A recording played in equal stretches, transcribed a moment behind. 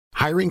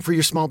Hiring for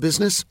your small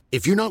business?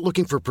 If you're not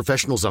looking for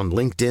professionals on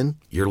LinkedIn,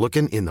 you're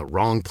looking in the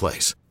wrong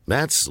place.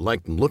 That's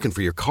like looking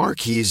for your car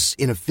keys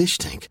in a fish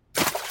tank.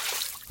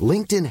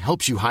 LinkedIn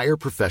helps you hire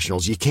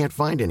professionals you can't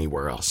find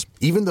anywhere else,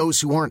 even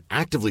those who aren't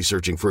actively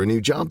searching for a new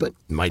job but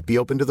might be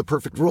open to the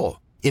perfect role.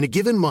 In a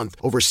given month,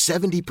 over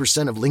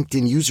 70% of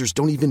LinkedIn users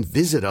don't even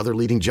visit other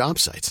leading job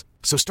sites.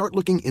 So start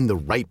looking in the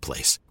right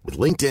place. With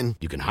LinkedIn,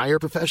 you can hire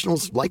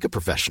professionals like a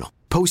professional.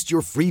 Post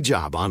your free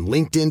job on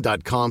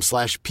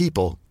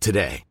linkedin.com/people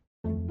today.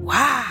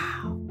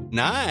 Wow.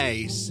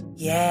 Nice.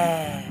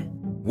 Yeah.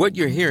 What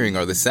you're hearing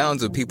are the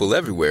sounds of people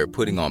everywhere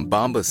putting on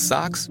Bombas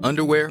socks,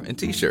 underwear, and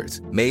T-shirts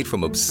made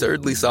from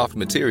absurdly soft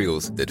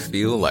materials that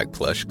feel like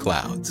plush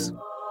clouds.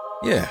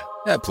 Yeah,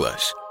 that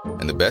plush.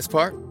 And the best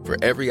part? For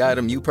every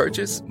item you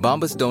purchase,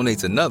 Bombas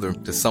donates another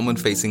to someone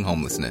facing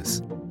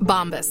homelessness.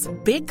 Bombas.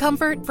 Big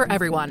comfort for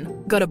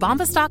everyone. Go to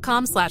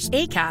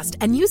bombas.com/ACAST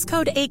and use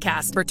code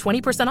ACAST for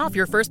 20% off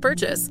your first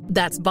purchase.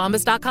 That's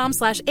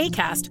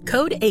bombas.com/ACAST.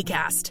 Code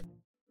ACAST.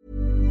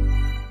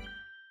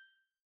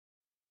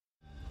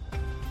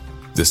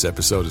 This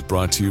episode is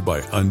brought to you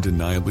by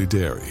Undeniably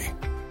Dairy.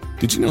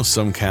 Did you know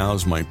some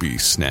cows might be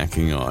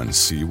snacking on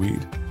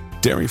seaweed?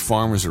 Dairy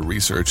farmers are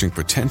researching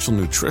potential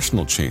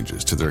nutritional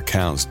changes to their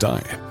cows'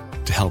 diet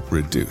to help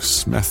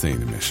reduce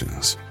methane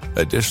emissions.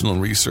 Additional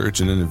research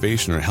and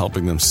innovation are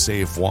helping them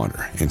save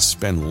water and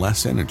spend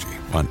less energy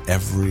on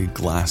every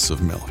glass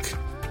of milk.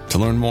 To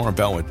learn more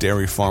about what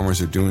dairy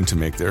farmers are doing to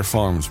make their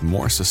farms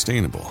more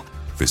sustainable,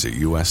 visit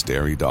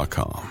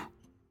usdairy.com.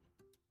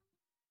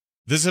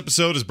 This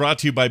episode is brought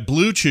to you by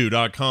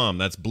BlueChew.com.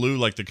 That's blue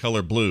like the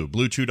color blue.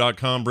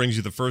 BlueChew.com brings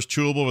you the first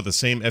chewable with the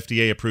same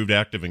FDA-approved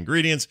active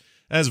ingredients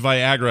as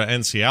Viagra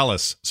and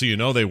Cialis, so you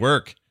know they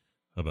work.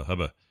 Hubba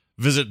hubba.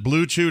 Visit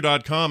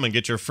BlueChew.com and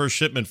get your first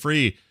shipment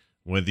free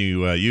when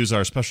you use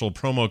our special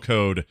promo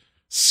code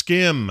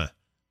SKIM.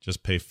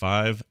 Just pay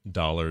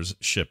 $5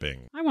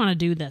 shipping. I want to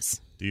do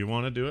this. Do you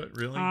want to do it,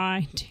 really?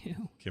 I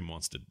do. Kim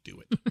wants to do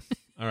it.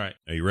 All right.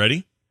 Are you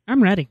ready?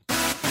 I'm ready.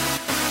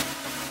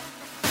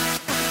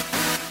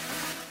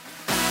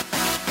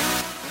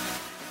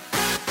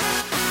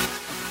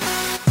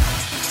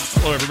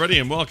 Hello, everybody,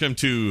 and welcome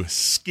to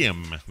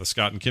SKIM, the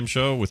Scott and Kim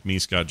Show with me,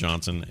 Scott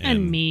Johnson.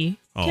 And me,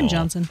 Kim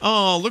Johnson.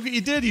 Oh, look what you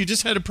did. You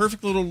just had a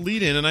perfect little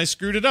lead-in, and I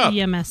screwed it up.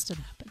 You messed it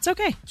up. It's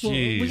okay.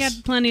 We got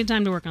plenty of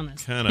time to work on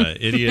this. Kind of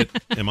idiot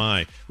am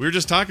I. We were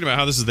just talking about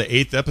how this is the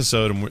 8th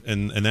episode,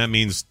 and that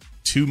means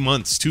 2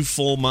 months, 2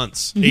 full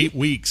months, 8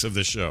 weeks of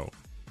the show.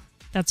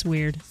 That's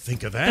weird.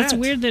 Think of that. That's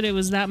weird that it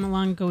was that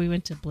long ago we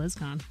went to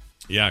BlizzCon.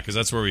 Yeah, because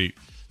that's where we...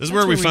 This is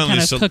where we finally...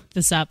 kind of cooked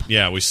this up.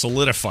 Yeah, we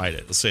solidified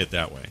it. Let's say it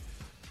that way.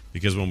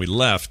 Because when we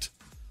left,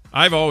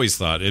 I've always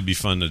thought it'd be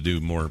fun to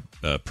do more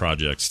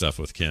project stuff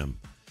with Kim,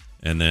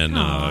 and then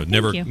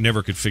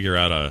never could figure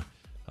out a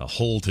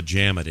hole to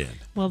jam it in.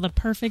 Well, the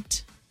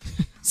perfect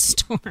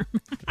storm.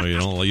 Oh, you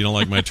don't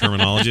like my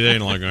terminology today? You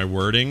don't like my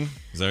wording?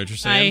 Is that what you're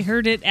saying? I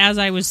heard it as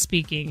I was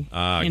speaking.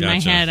 In my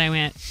head, I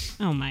went,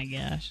 "Oh my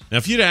gosh!" Now,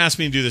 if you'd asked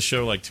me to do this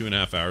show like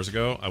 2.5 hours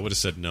ago, I would have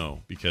said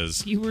no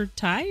because you were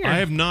tired. I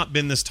have not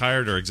been this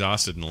tired or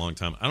exhausted in a long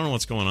time. I don't know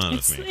what's going on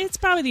with me. It's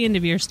probably the end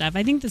of year stuff.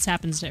 I think this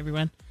happens to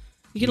everyone.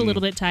 You get a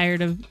little bit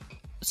tired of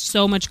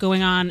so much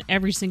going on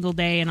every single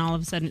day, and all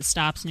of a sudden it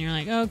stops, and you're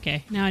like, oh,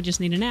 "Okay, now I just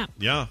need a nap."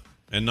 Yeah,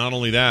 and not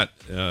only that,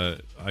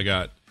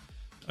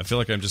 I feel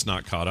like I'm just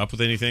not caught up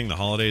with anything. The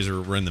holidays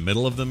we're in the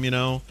middle of them,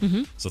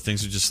 Mm-hmm. So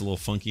things are just a little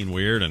funky and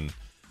weird, and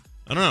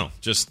I don't know,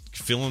 just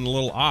feeling a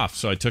little off.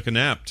 So I took a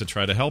nap to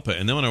try to help it.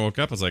 And then when I woke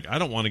up, I was like, I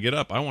don't want to get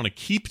up. I want to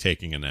keep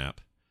taking a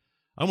nap.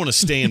 I want to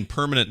stay in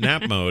permanent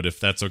nap mode if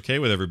that's okay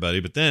with everybody.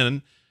 But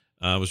then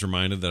I was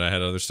reminded that I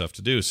had other stuff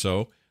to do.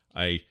 So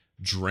I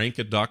drank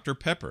a Dr.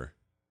 Pepper.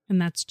 And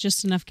that's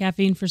just enough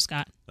caffeine for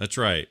Scott. That's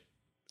right.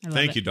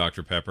 Thank you,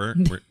 Dr. Pepper.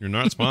 You're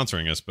not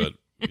sponsoring us, but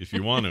if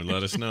you want to,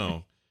 let us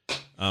know.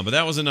 But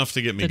that was enough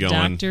to get me going.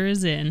 The doctor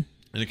is in.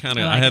 And it kind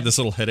of, I had this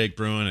little headache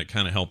brewing. It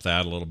kind of helped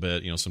that a little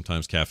bit.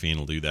 Sometimes caffeine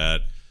will do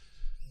that.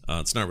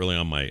 It's not really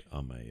on my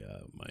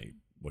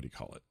what do you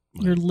call it?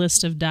 Your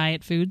list of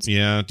diet foods.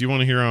 Yeah. Do you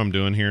want to hear how I'm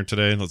doing here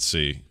today? Let's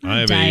see. I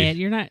have diet.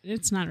 You're not.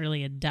 It's not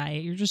really a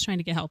diet. You're just trying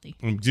to get healthy.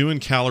 I'm doing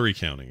calorie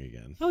counting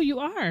again. Oh, you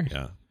are.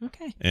 Yeah.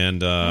 Okay.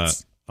 And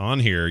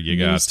on here you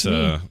got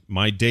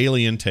my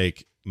daily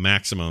intake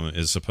maximum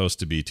is supposed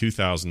to be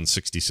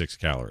 2,066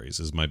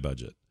 calories. Is my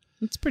budget.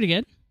 That's pretty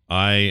good.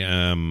 I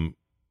am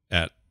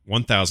at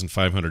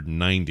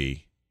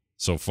 1,590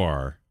 so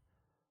far.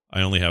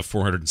 I only have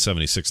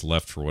 476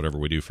 left for whatever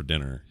we do for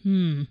dinner.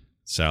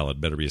 Salad.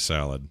 Better be a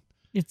salad.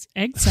 It's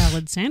egg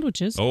salad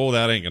sandwiches. Oh,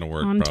 that ain't going to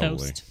work on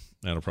probably. Toast.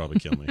 That'll probably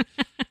kill me.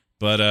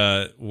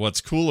 But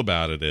what's cool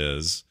about it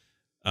is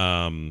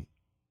there's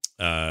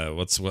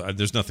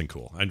nothing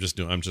cool. I'm just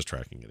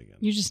tracking it again.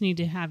 You just need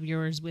to have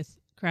yours with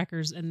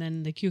crackers and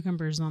then the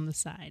cucumbers on the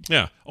side.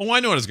 Yeah. Oh, I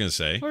know what I was going to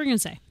say. What were you going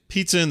to say?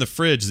 Pizza in the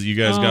fridge that you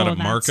guys got at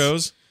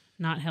Marco's.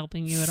 Not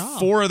helping you at all.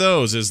 4 of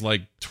those is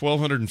like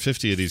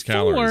 1,250 of these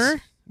calories.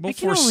 4? Well, I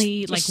can only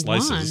eat like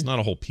slices. one. It's not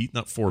a whole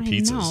not 4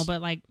 pizzas. No,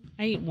 but like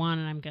I eat one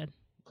and I'm good.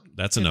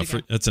 That's Good enough to for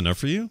go. that's enough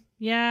for you?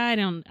 Yeah,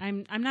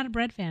 I'm not a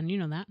bread fan. You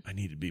know that. I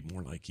need to be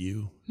more like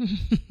you.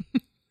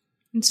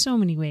 In so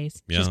many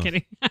ways. Yeah. Just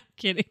kidding. I'm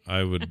kidding.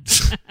 I would.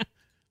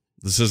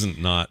 This isn't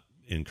not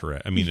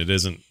incorrect. I mean, it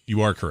isn't.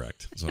 You are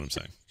correct. That's what I'm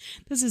saying.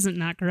 This isn't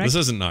not correct. This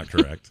isn't not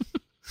correct.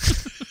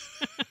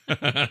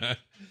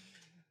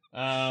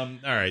 All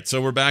right,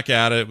 so we're back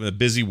at it with a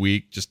busy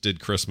week. Just did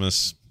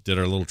Christmas. Did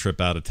our little trip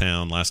out of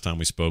town. Last time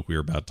we spoke, we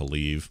were about to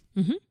leave,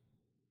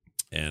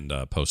 and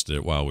posted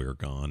it while we were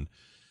gone.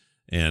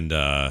 And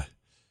that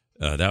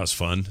was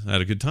fun. I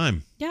had a good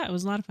time. Yeah, it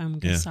was a lot of fun.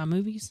 We saw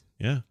movies.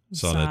 Yeah,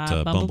 saw Saw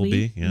that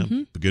Bumblebee. Yeah,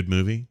 a good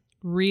movie.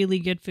 Really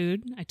good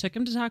food. I took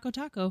him to Taco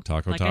Taco.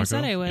 Like I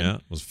said I would. Yeah,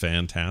 it was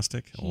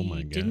fantastic. Oh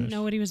my gosh. Didn't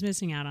know what he was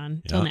missing out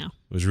on till now.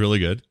 It was really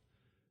good.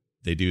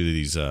 They do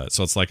these, so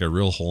it's like a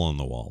real hole in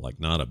the wall, like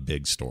not a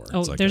big store. Oh,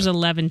 it's like there's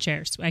 11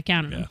 chairs. I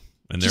counted them.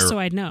 And just they're so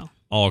I'd know.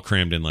 all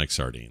crammed in like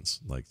sardines,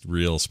 like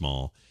real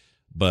small.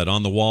 But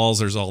on the walls,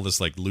 there's all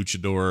this like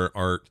luchador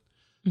art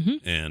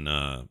and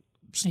a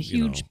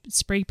huge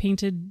spray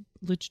painted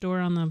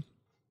luchador on the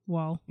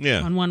wall.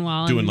 Yeah, on one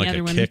wall, doing and like the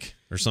other a one, kick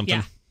or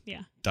something.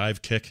 Yeah.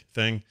 Dive kick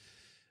thing.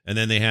 And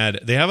then they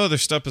have other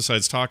stuff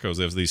besides tacos.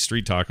 They have these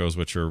street tacos,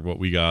 which are what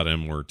we got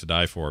and were to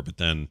die for. But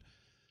then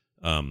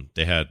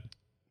they had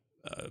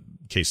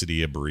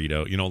quesadilla,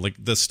 burrito, like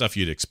the stuff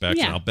you'd expect.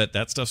 Yeah. And I'll bet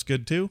that stuff's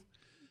good too.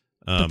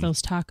 But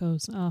those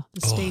tacos,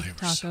 the steak they were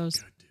tacos,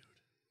 so good, dude.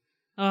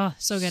 Oh,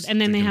 so good.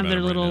 And then they Thinking have their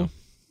about 'em right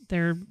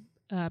little,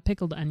 their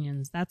pickled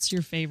onions. That's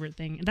your favorite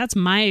thing. That's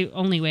my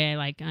only way I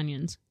like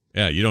onions.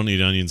 Yeah, you don't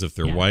need onions if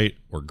they're white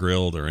or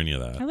grilled or any of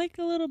that. I like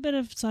a little bit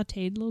of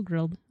sautéed, a little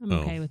grilled. I'm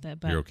okay with it.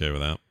 But You're okay with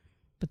that?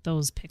 But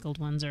those pickled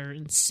ones are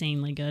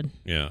insanely good.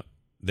 Yeah,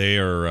 they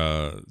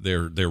are.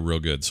 They're real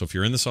good. So if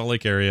you're in the Salt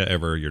Lake area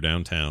ever, you're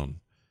downtown,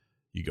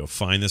 you go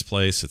find this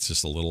place. It's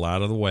just a little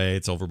out of the way.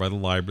 It's over by the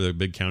library, the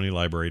big county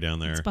library down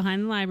there. It's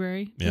behind the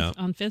library. Yeah.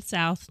 On 5th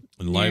South,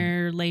 And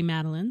near Les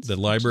Madeleines. The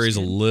library's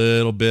a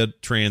little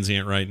bit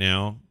transient right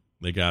now.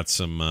 They got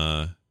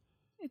some.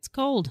 It's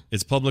cold.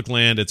 It's public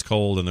land. It's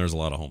cold, and there's a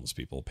lot of homeless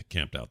people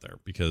camped out there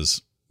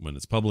because when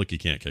it's public, you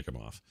can't kick them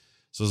off.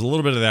 So there's a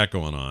little bit of that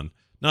going on.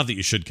 Not that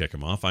you should kick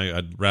them off.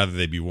 I'd rather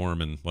they be warm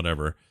and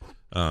whatever.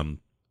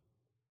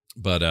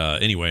 But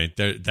anyway,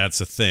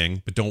 that's a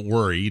thing. But don't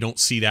worry. You don't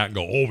see that and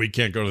go, oh, we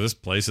can't go to this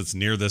place. It's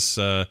near this.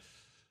 There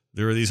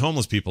are these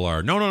homeless people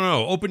are.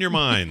 No. Open your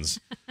minds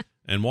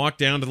and walk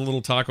down to the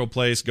little taco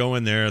place. Go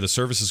in there. The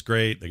service is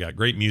great. They got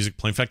great music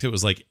playing. In fact, it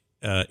was like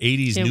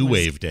 80s New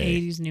Wave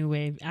day. 80s New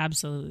Wave.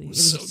 Absolutely. It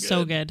was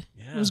so good.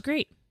 Yeah. It was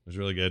great. It was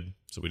really good.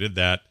 So we did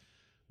that.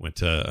 Went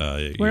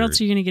to where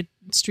else are you going to get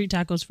street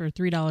tacos for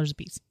 $3 a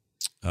piece?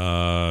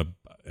 I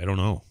don't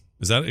know.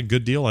 Is that a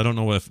good deal? I don't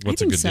know what's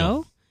a good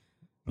deal.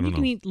 You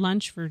can eat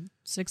lunch for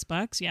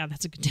 $6. Yeah,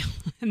 that's a good deal.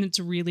 And it's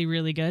really,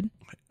 really good.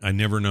 I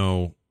never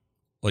know.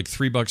 Like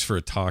 $3 for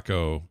a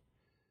taco,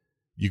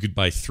 you could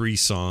buy 3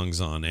 songs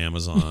on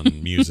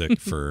Amazon Music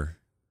for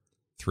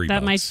 $3.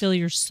 That might fill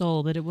your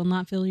soul, but it will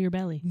not fill your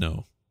belly.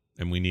 No.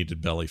 And we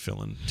needed belly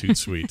filling. Too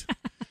sweet.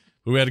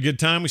 We had a good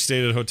time. We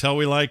stayed at a hotel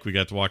we like. We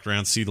got to walk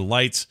around, see the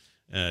lights,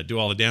 do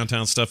all the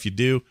downtown stuff you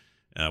do.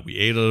 We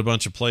ate at a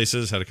bunch of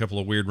places, had a couple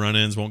of weird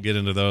run-ins. Won't get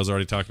into those.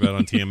 Already talked about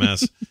on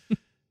TMS.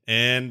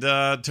 And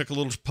took a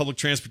little public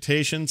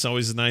transportation. It's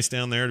always nice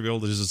down there to be able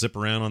to just zip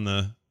around on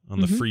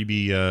the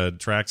freebie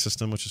track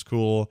system, which is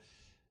cool.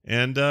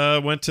 And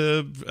went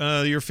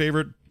to your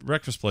favorite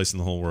breakfast place in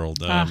the whole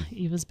world.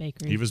 Eva's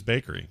Bakery. Eva's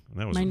Bakery. And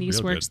that was my niece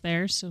real works good.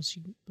 there, so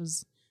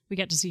we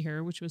got to see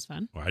her, which was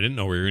fun. Well, I didn't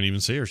know we were going to even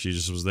see her. She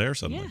just was there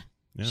suddenly.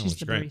 Yeah, she's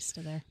the great.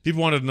 barista there.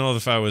 People wanted to know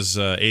if I was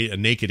a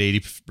naked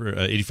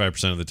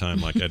 85% of the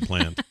time like I'd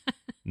planned.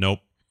 Nope.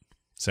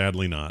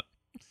 Sadly not.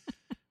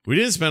 We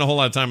didn't spend a whole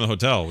lot of time in the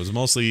hotel. It was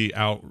mostly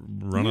out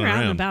running we were around.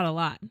 out and about a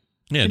lot.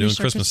 Yeah, Finished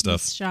doing Christmas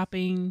stuff.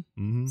 Shopping.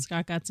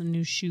 Scott got some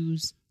new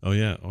shoes. Oh,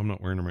 yeah. I'm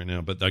not wearing them right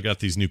now, but I got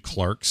these new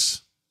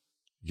Clarks.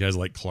 You guys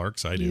like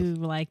Clarks? I do. You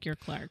like your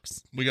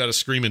Clarks. We got a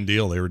screaming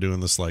deal. They were doing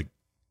this like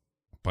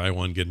buy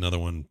one, get another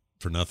one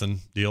for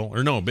nothing deal.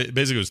 Or no,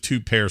 basically it was 2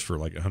 pairs for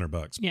like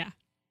 $100. Yeah.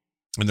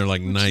 And they're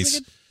like Which nice is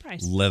a good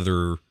price.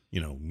 leather,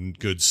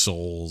 good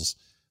soles,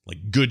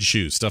 like good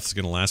shoes. Stuff that's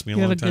going to last me a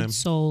You long have a time. good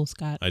soul,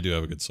 Scott. I do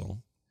have a good soul.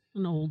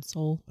 An old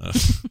soul.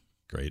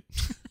 Great.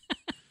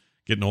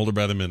 Getting older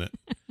by the minute.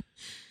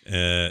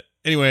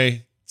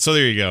 Anyway, so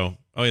there you go.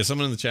 Oh, yeah.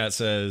 Someone in the chat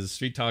says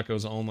street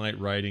tacos all night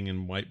riding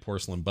in white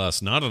porcelain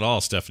bus. Not at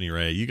all, Stephanie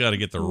Ray. You got to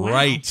get the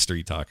right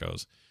street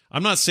tacos.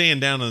 I'm not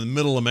saying down in the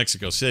middle of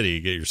Mexico City,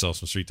 get yourself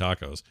some street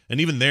tacos.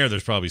 And even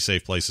there's probably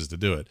safe places to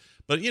do it.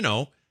 But,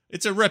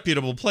 it's a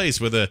reputable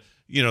place with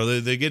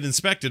they get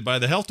inspected by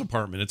the health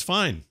department. It's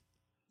fine.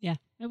 Yeah,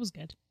 it was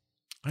good.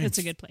 It's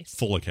a good place.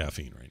 Full of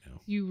caffeine right now.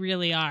 You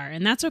really are.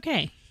 And that's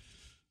okay.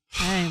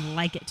 I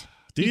like it.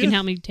 Do you you? can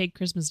help me take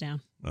Christmas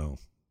down. Oh,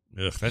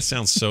 ugh, that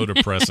sounds so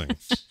depressing.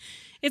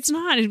 It's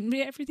not.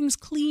 Everything's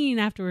clean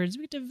afterwards.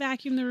 We have to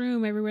vacuum the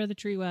room everywhere the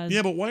tree was.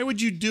 Yeah, but why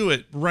would you do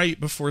it right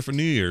before for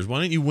New Year's?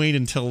 Why don't you wait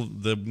until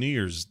the New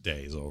Year's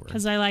day is over?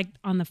 Because I like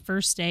on the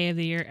first day of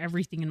the year,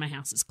 everything in my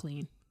house is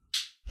clean.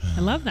 I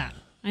love that.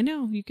 I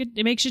know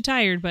it makes you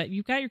tired, but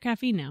you've got your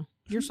caffeine now.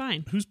 You're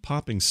fine. Who's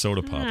popping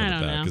soda pop in I the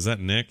don't back? know. Is that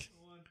Nick?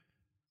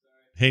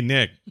 Hey,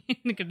 Nick.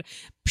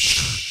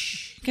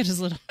 Got his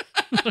little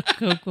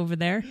Coke over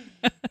there.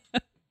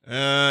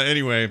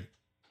 Anyway,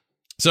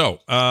 so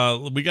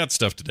we got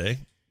stuff today.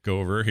 Go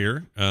over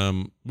here.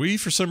 We,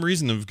 for some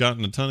reason, have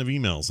gotten a ton of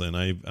emails, and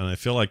I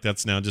feel like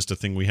that's now just a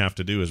thing we have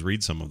to do is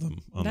read some of them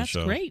on the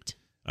show. That's great.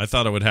 I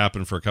thought it would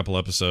happen for a couple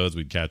episodes.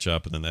 We'd catch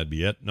up, and then that'd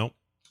be it. Nope.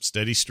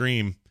 Steady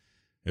stream.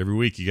 Every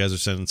week, you guys are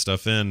sending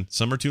stuff in.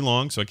 Some are too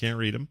long, so I can't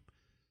read them.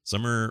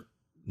 Some are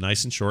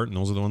nice and short, and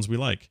those are the ones we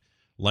like.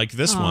 Like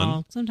this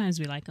one. Sometimes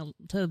we like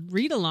to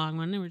read a long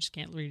one, and we just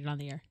can't read it on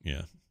the air.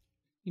 Yeah.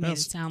 You made it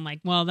sound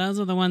like, well, those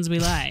are the ones we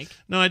like.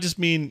 No, I just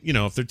mean,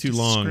 if they're too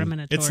long,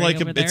 it's like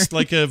over there. it's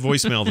like a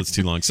voicemail that's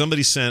too long.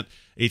 Somebody sent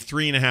a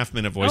 3.5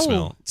 minute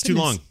voicemail. It's too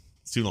long.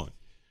 It's too long.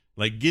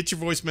 Like, get your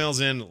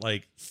voicemails in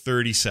like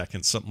 30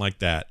 seconds, something like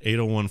that.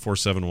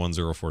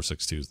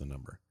 801-471-0462 is the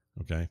number.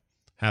 Okay.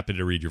 Happy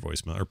to read your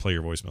voicemail or play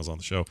your voicemails on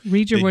the show.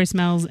 Read your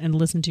voicemails and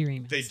listen to your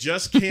emails. They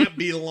just can't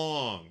be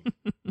long.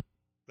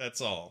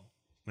 That's all.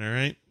 All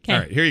right. Okay. All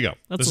right. Here you go.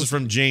 This is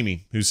from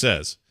Jamie, who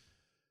says,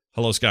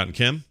 "Hello, Scott and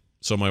Kim.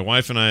 So my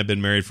wife and I have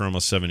been married for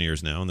almost 7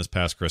 years now, and this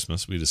past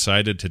Christmas, we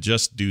decided to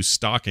just do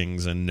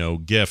stockings and no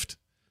gift."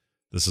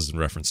 This is in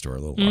reference to our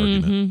little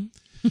argument.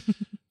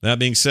 That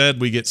being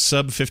said, we get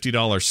sub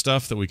 $50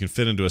 stuff that we can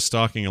fit into a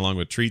stocking along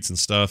with treats and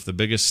stuff. The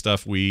biggest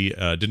stuff we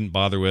didn't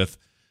bother with,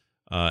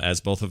 as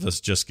both of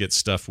us just get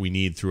stuff we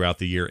need throughout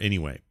the year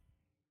anyway.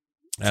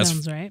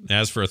 Sounds right.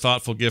 As for a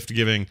thoughtful gift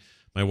giving,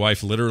 my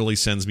wife literally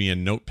sends me a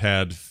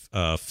notepad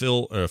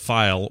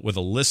file with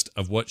a list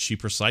of what she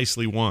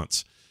precisely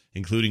wants,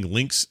 including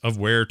links of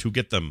where to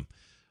get them.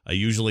 I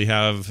usually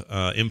have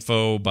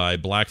info by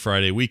Black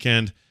Friday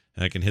weekend,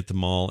 and I can hit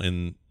them all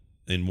in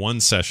one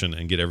session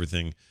and get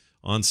everything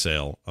on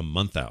sale a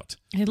month out.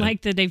 I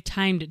like that they've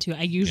timed it too.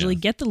 I usually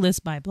get the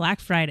list by Black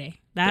Friday.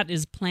 That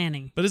is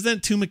planning. But is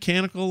that too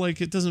mechanical?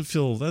 Like, it doesn't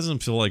feel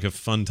like a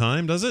fun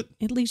time, does it?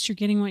 At least you're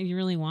getting what you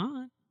really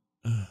want.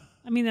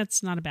 I mean,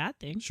 that's not a bad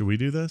thing. Should we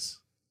do this?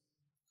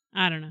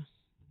 I don't know.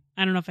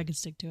 I don't know if I can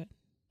stick to it.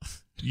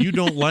 You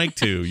don't like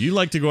to. You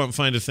like to go out and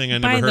find a thing I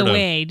never heard of. By the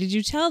way, did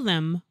you tell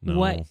them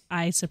what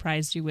I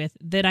surprised you with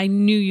that I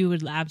knew you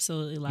would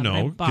absolutely love?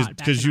 No,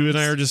 because you and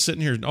I are just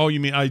sitting here. Oh, you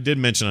mean I did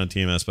mention on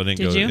TMS, but I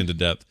didn't go into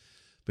depth.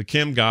 But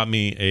Kim got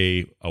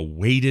me a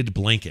weighted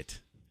blanket.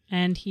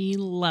 And he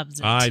loves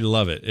it. I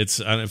love it. It's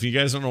if you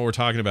guys don't know what we're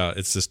talking about,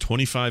 it's this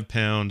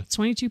 25-pound. It's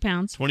 22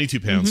 pounds. 22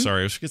 pounds. Mm-hmm.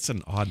 Sorry, I think it's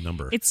an odd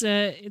number. It's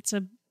a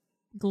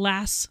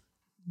glass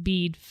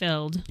bead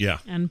filled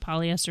and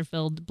polyester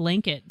filled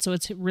blanket, so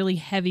it's really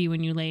heavy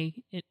when you lay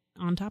it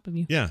on top of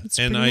you. Yeah, it's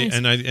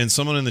nice. nice. and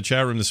someone in the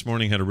chat room this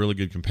morning had a really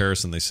good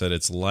comparison. They said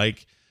it's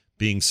like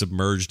being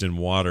submerged in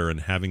water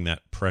and having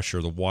that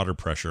pressure, the water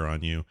pressure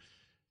on you,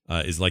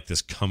 is like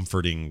this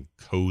comforting,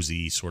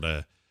 cozy sort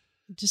of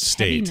just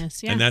state.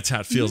 Heaviness, yeah. And that's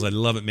how it feels. Mm-hmm. I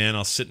love it, man.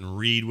 I'll sit and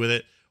read with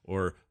it,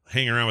 or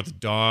hang around with the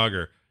dog,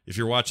 or if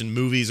you're watching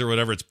movies or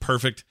whatever, it's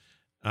perfect.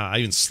 I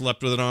even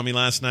slept with it on me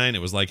last night. It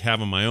was like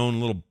having my own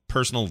little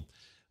personal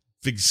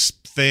big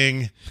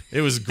thing.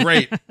 It was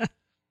great.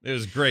 It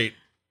was great.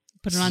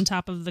 Put it on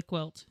top of the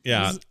quilt.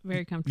 Yeah. It was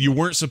very comfortable. You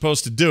weren't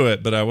supposed to do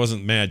it, but I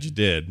wasn't mad you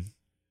did.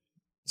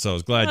 So I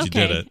was glad you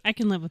did it. I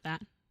can live with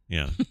that.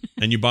 Yeah.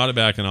 And you bought it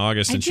back in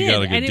August, and she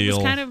got a good deal. It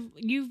was kind of,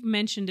 you've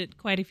mentioned it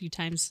quite a few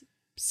times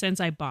since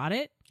I bought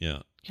it. Yeah.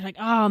 You're like,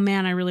 oh,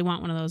 man, I really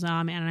want one of those.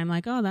 Oh, man. And I'm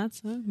like, oh,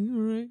 that's all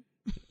right.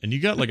 And you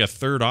got like a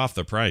third off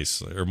the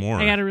price or more.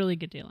 I got a really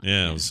good deal on it.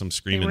 Yeah, it was some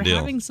screaming deal. They were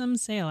having some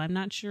sale. I'm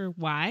not sure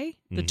why.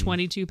 The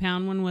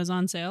 22-pound one was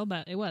on sale,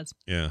 but it was.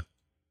 Yeah.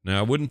 Now,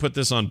 I wouldn't put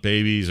this on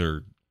babies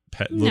or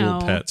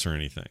little pets or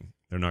anything.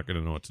 They're not going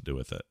to know what to do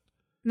with it.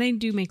 They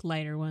do make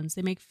lighter ones.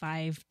 They make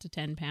 5 to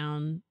 10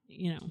 pound,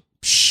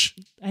 Psh.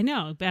 I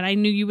know, but I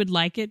knew you would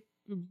like it.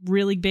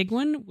 Really big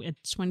one.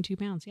 It's 22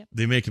 pounds. Yep.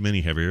 They make them any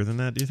heavier than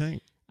that, do you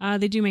think?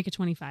 They do make a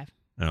 25.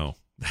 Oh,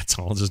 that's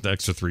all just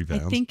extra 3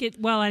 pounds.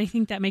 I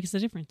think that makes the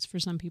difference for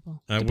some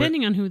people,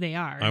 depending on who they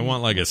are. I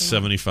want like a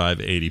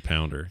 75, 80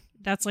 pounder.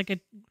 That's like a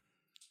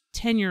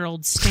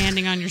 10-year-old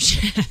standing on your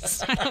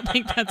chest. I don't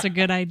think that's a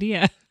good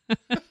idea.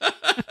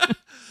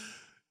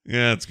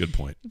 Yeah, that's a good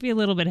point. It'd be a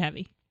little bit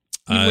heavy.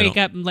 You wake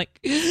up and like,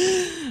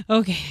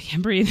 okay, I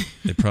can't breathe.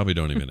 They probably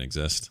don't even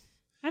exist.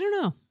 I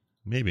don't know.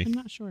 Maybe. I'm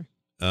not sure.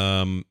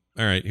 All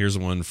right, here's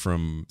one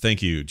from,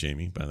 thank you,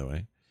 Jamie, by the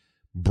way.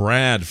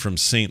 Brad from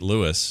St.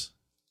 Louis.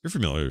 You're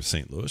familiar with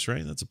St. Louis,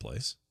 right? That's a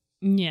place.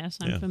 Yes,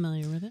 I'm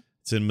familiar with it.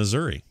 It's in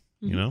Missouri,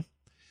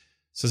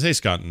 Says, hey,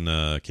 Scott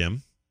and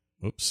Kim.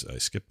 Oops, I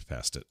skipped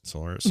past it.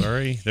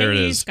 Sorry. There it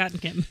is. Scott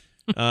and Kim.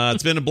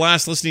 It's been a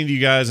blast listening to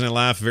you guys, and I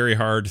laugh very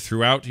hard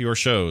throughout your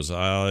shows.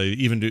 I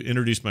even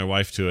introduced my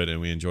wife to it,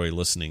 and we enjoy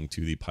listening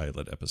to the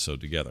pilot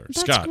episode together.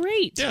 That's Scott.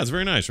 great. Yeah, it's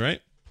very nice,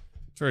 right?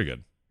 It's very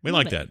good. We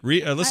Love like it.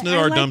 that. Listen to I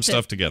our like dumb that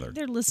stuff together.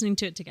 They're listening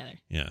to it together.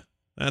 Yeah,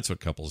 that's what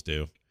couples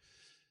do.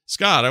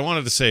 Scott, I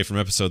wanted to say from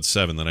episode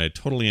 7 that I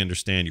totally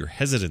understand your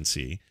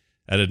hesitancy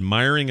at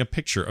admiring a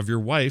picture of your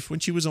wife when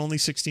she was only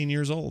 16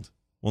 years old.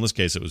 Well, in this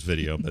case, it was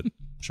video, but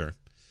sure.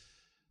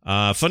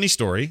 Funny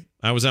story.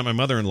 I was at my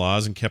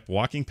mother-in-law's and kept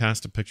walking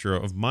past a picture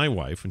of my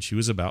wife when she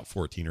was about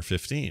 14 or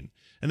 15.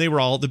 And they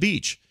were all at the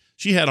beach.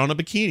 She had on a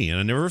bikini, and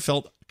I never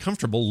felt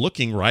comfortable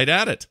looking right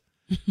at it.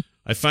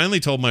 I finally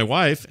told my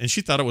wife, and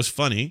she thought it was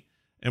funny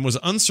and was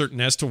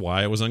uncertain as to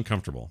why I was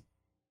uncomfortable.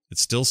 It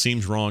still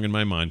seems wrong in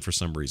my mind for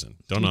some reason.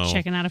 Don't know.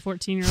 Checking out a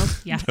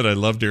 14-year-old? Yeah. But I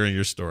loved hearing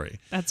your story.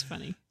 That's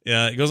funny.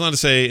 Yeah, it goes on to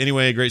say,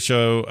 anyway, great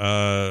show,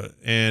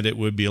 and it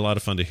would be a lot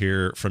of fun to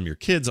hear from your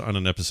kids on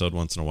an episode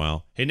once in a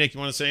while. Hey, Nick, you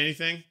want to say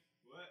anything?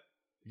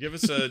 What?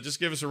 Just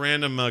give us a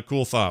random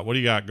cool thought. What do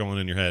you got going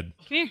in your head?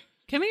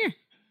 Come here.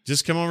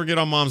 Just come over, get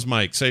on Mom's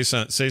mic. Say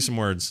some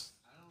words.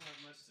 I don't have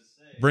much to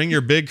say. Bring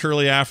your big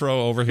curly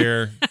afro over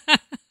here.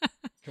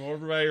 Come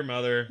over by your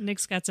mother.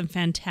 Nick's got some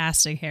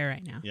fantastic hair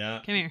right now. Yeah.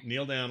 Come here.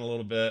 Kneel down a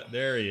little bit.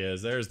 There he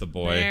is. There's the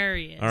boy. There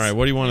he is. All right,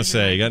 what do you want to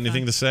say? You got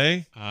anything to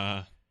say?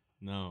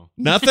 No.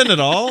 Nothing at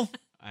all?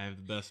 I have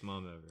the best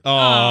mom ever.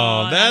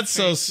 Oh, that's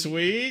so great.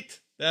 sweet.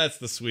 That's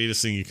the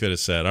sweetest thing you could have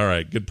said. All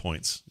right, good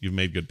points. You've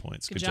made good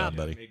points. Good job,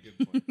 buddy.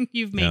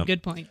 You've made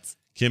good points.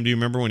 Kim, do you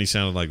remember when he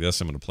sounded like this?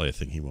 I'm going to play a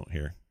thing he won't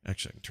hear.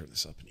 Actually, I can turn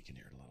this up and he can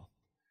hear it a little.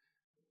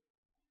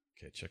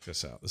 Okay, check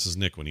this out. This is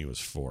Nick when he was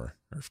 4.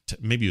 Or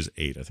maybe he was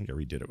 8. I think I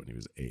redid it when he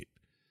was 8.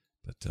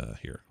 But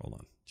here, hold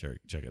on.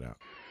 Check it out.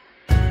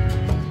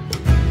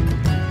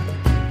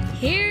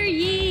 Hear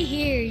ye,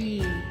 hear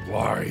ye.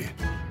 Why,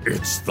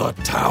 it's the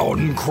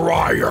town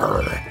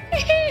crier.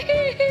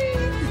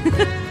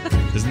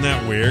 Isn't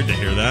that weird to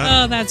hear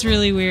that? Oh, that's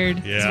really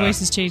weird. Yeah. His voice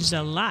has changed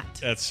a lot.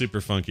 That's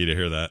super funky to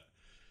hear that.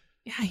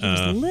 Yeah, he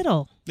was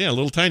little. Yeah, a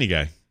little tiny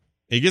guy.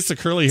 He gets the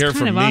curly hair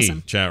from me,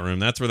 awesome. chat room.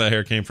 That's where that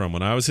hair came from.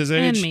 When I was his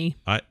age. And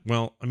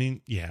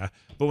me. Yeah.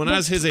 But when I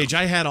was his age,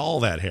 I had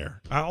all that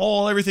hair.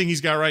 Everything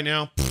he's got right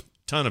now,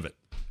 ton of it.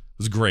 It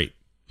was great.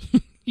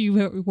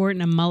 You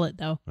weren't a mullet,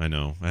 though. I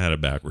know. I had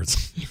it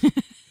backwards.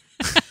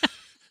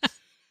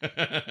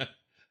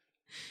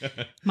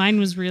 Mine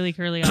was really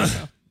curly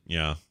also.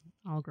 Yeah.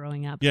 All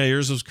growing up. Yeah,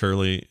 yours was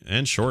curly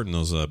and short in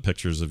those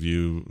pictures of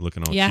you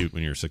looking all cute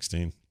when you were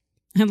 16.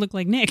 I look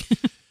like Nick.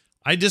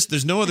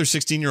 There's no other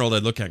 16-year-old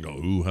I'd look at and go,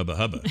 ooh, hubba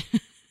hubba.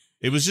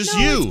 It was just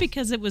no, you. It's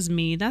because it was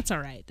me. That's all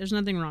right. There's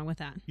nothing wrong with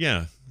that.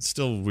 Yeah, it's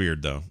still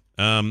weird, though.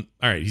 All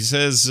right, he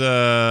says,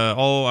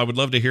 I would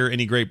love to hear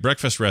any great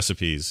breakfast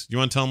recipes. You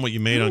want to tell him what you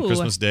made on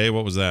Christmas Day?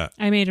 What was that?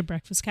 I made a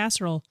breakfast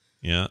casserole.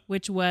 Yeah.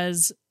 Which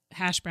was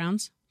hash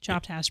browns,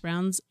 chopped hash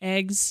browns,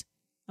 eggs,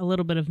 a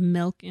little bit of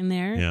milk in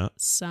there. Yeah.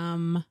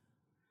 Some...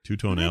 2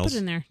 toenails. Put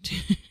in there.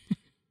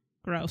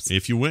 Gross.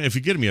 If you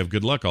get them, you have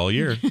good luck all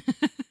year.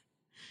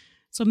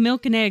 So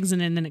milk and eggs, and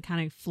then it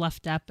kind of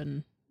fluffed up,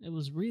 and it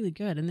was really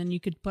good. And then you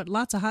could put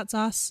lots of hot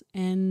sauce,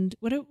 and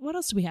what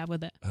else do we have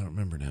with it? I don't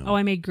remember now. Oh,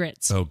 I made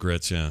grits. Oh,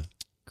 grits, yeah.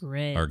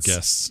 Grits. Our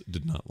guests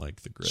did not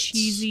like the grits.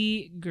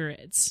 Cheesy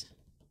grits.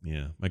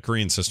 Yeah. My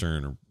Korean sister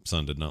and her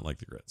son did not like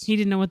the grits. He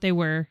didn't know what they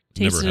were.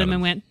 Tasted them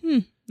and went,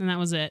 and that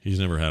was it. He's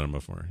never had them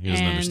before. He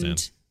doesn't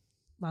understand.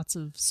 Lots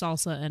of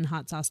salsa and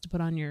hot sauce to put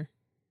on your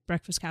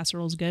breakfast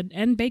casserole is good.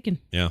 And bacon.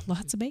 Yeah.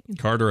 Lots of bacon.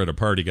 Carter at a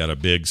party got a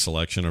big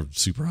selection of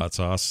super hot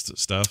sauce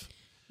stuff.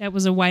 That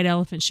was a white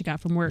elephant she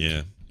got from work.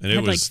 Yeah. And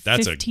it was,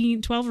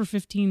 like 12 or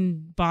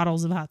 15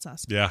 bottles of hot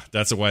sauce. Yeah.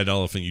 That's a white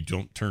elephant you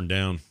don't turn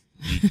down.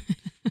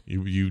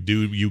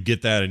 You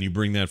get that and you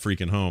bring that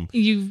freaking home.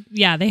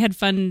 They had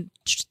fun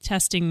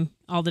testing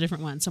all the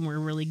different ones. Some were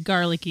really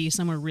garlicky.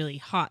 Some were really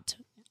hot.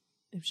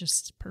 It was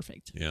just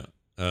perfect. Yeah.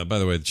 By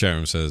the way, the chat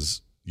room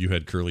says, you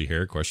had curly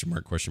hair, ?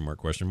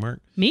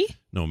 Me?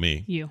 No,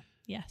 me. You,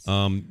 yes.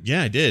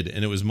 Yeah, I did.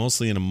 And it was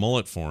mostly in a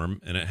mullet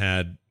form, and it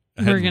had...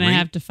 We're going to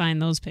have to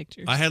find those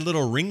pictures. I had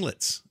little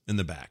ringlets in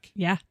the back.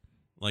 Yeah.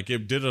 Like,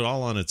 it did it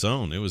all on its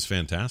own. It was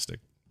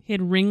fantastic. He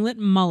had ringlet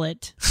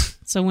mullet.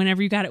 So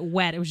whenever you got it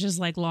wet, it was just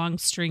like long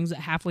strings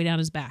halfway down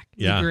his back.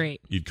 It was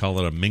great. You'd call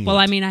it a minglet. Well,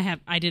 I mean,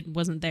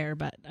 wasn't there,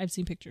 but I've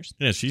seen pictures.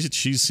 Yeah,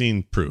 she's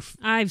seen proof.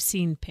 I've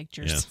seen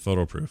pictures. Yeah,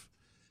 photo proof.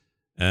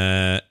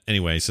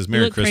 Anyway, he says, You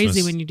Merry look Christmas.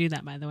 crazy when you do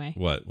that, by the way.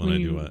 What? When I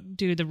do what?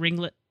 Do the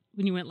ringlet,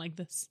 when you went like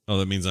this. Oh,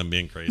 that means I'm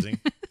being crazy?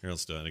 Here,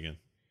 let's do it again.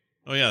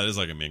 Oh, yeah, it is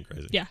like I'm being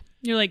crazy. Yeah.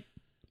 You're like,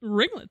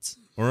 ringlets.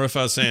 Or if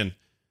I was saying,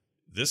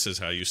 this is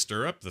how you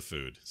stir up the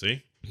food.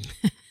 See?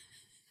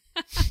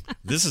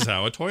 This is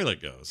how a toilet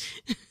goes.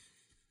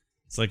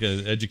 It's like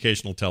an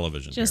educational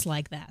television. Just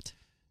like that.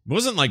 It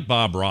wasn't like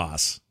Bob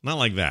Ross. Not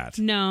like that.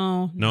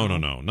 No.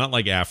 Not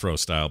like Afro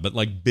style, but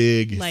like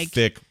big, like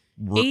thick.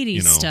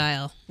 80s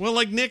style. Well,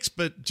 like Nick's,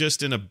 but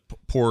just in a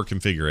poor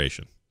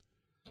configuration.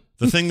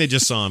 The thing they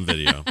just saw on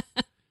video.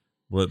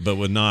 But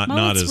with not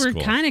as cool.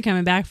 We're kind of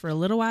coming back for a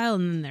little while,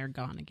 and then they're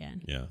gone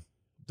again. Yeah.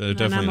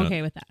 And I'm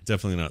okay with that.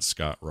 Definitely not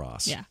Scott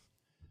Ross. Yeah.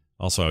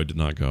 Also, I did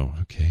not go,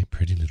 okay,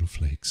 pretty little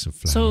flakes of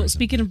flour. So,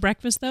 speaking of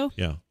breakfast, though,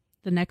 yeah,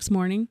 the next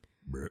morning,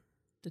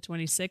 the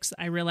 26th,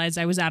 I realized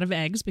I was out of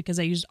eggs because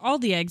I used all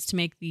the eggs to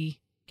make the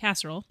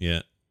casserole.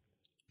 Yeah.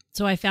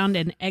 So I found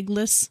an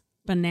eggless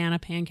banana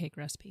pancake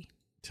recipe.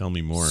 Tell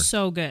me more.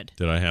 So good.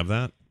 Did I have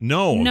that?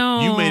 No.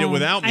 No. You made it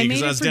without me I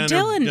because made I it was for down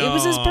Dylan. there. It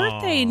was his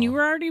birthday, and you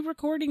were already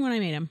recording when I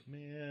made him.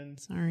 Man.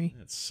 Sorry.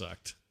 That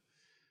sucked.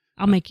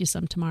 I'll make you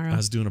some tomorrow. I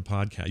was doing a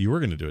podcast. You were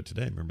going to do it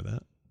today. Remember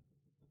that?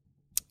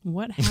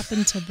 What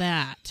happened to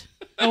that?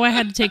 Oh, I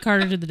had to take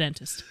Carter to the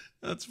dentist.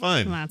 That's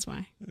fine. Well, that's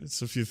why.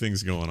 It's a few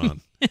things going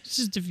on. It's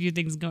just a few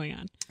things going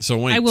on. So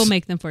wait. I will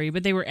make them for you,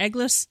 but they were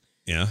eggless.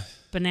 Yeah.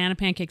 Banana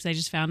pancakes. I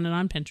just found it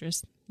on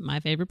Pinterest. My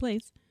favorite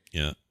place.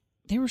 Yeah.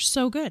 They were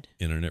so good.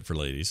 Internet for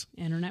ladies.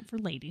 Internet for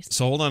ladies.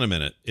 So hold on a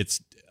minute.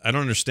 I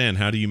don't understand.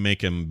 How do you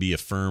make them be a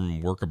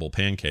firm, workable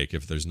pancake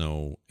if there's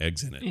no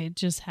eggs in it? It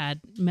just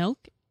had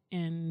milk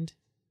and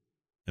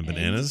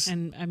bananas?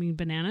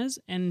 Bananas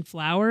and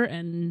flour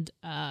and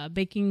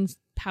baking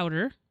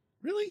powder.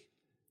 Really?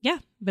 Yeah.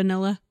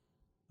 Vanilla.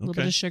 A little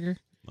Okay. bit of sugar.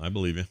 I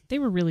believe you. They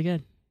were really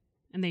good.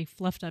 And they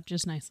fluffed up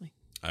just nicely.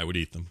 I would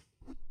eat them.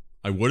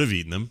 I would have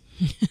eaten them.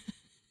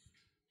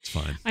 It's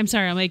fine. I'm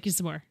sorry. I'll make you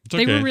some more. It's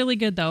They okay. were really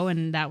good, though,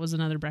 and that was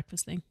another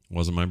breakfast thing.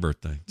 Wasn't my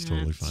birthday. It's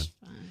totally That's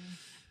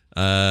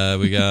fine.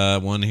 We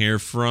got one here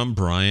from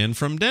Brian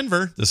from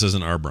Denver. This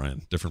isn't our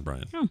Brian. Different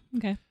Brian. Oh,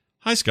 okay.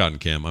 Hi, Scott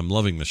and Kim. I'm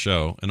loving the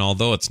show, and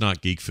although it's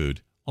not geek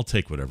food, I'll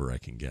take whatever I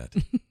can get.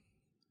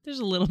 There's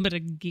a little bit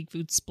of geek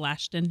food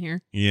splashed in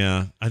here.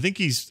 Yeah, I think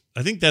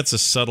that's a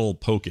subtle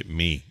poke at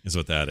me, is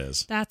what that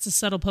is. That's a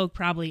subtle poke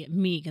probably at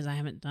me because I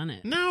haven't done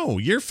it. No,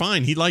 you're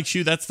fine. He likes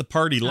you. That's the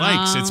part he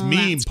likes. It's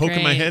me that's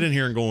poking my great. head in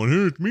here and going,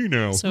 hey, it's me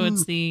now. So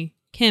it's the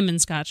Kim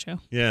and Scott show.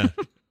 Yeah,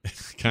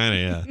 kind of,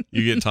 yeah.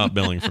 You get top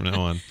billing from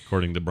now on,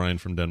 according to Brian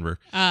from Denver.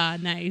 Ah,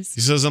 nice.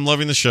 He says, I'm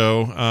loving the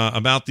show.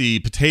 About the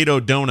potato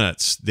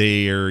donuts,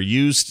 they are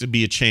used to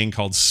be a chain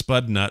called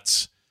Spud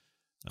Nuts,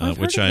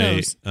 which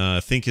I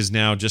think is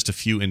now just a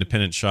few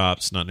independent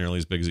shops, not nearly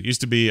as big as it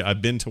used to be.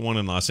 I've been to one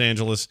in Los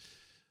Angeles,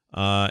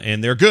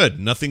 and they're good.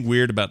 Nothing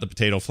weird about the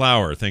potato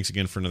flour. Thanks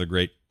again for another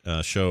great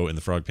show in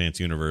the Frog Pants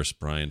universe,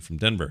 Brian from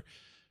Denver.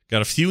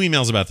 Got a few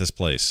emails about this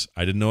place.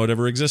 I didn't know it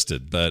ever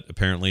existed, but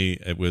apparently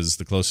it was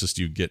the closest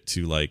you get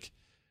to like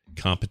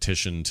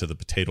competition to the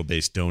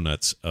potato-based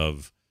donuts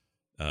of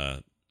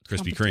Krispy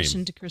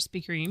Competition Kreme. to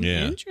Krispy Kreme.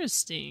 Yeah.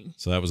 Interesting.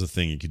 So that was a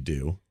thing you could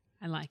do.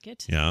 I like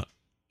it. Yeah.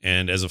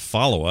 And as a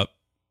follow-up,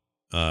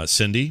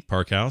 Cindy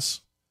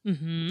Parkhouse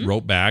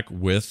wrote back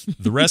with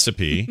the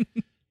recipe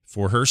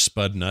for her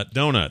Spud Nut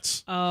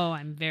donuts. Oh,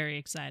 I'm very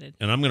excited.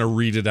 And I'm going to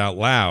read it out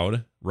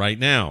loud right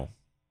now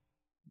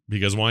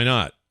because why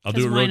not? I'll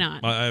do it. Why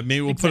not?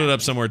 Maybe we'll put it up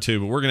somewhere too,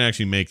 but we're going to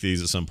actually make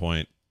these at some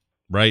point,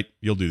 right?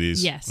 You'll do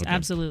these? Yes, Okay.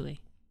 absolutely.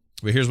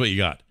 But here's what you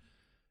got.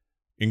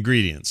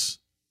 Ingredients.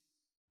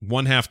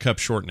 1/2 cup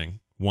shortening.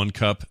 1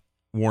 cup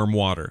warm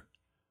water.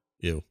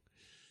 Ew.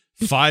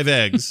 5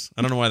 eggs.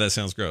 I don't know why that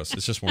sounds gross.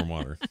 It's just warm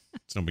water.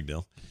 It's no big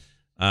deal.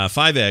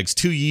 5 eggs.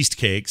 2 yeast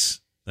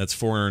cakes. That's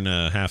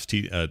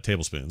 4.5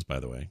 tablespoons, by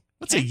the way.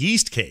 What's a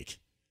yeast cake?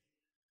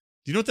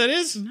 Do you know what that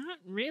is? Not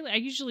really. I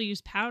usually use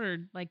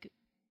powdered,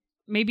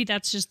 maybe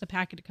that's just the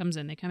packet it comes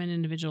in. They come in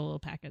individual little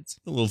packets.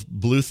 The little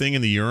blue thing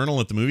in the urinal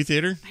at the movie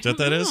theater? Is that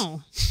that is?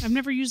 I've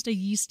never used a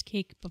yeast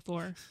cake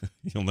before.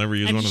 You'll never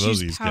use I've one of just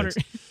those used yeast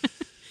cakes.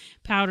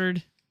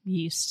 Powdered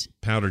yeast.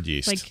 Powdered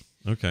yeast.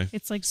 Okay.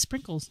 It's like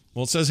sprinkles.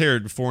 Well, it says here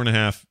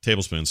 4.5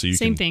 tablespoons, so you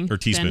Same can, thing, or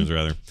teaspoons then.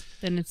 rather.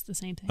 Then it's the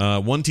same thing.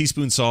 1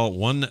 teaspoon salt,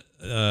 1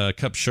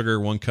 cup sugar,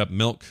 1 cup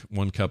milk,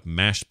 1 cup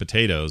mashed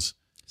potatoes.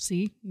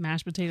 See,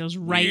 mashed potatoes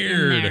right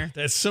Weird. in there.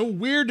 That's so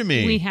weird to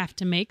me. We have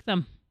to make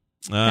them.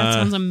 That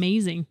sounds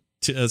amazing.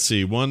 Let's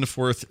see,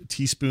 1/4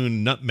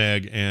 teaspoon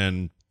nutmeg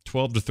and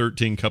 12 to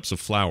 13 cups of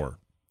flour.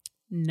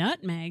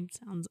 Nutmeg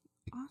sounds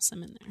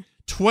awesome in there.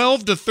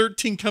 12 to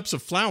 13 cups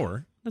of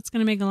flour? That's going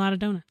to make a lot of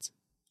donuts.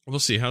 We'll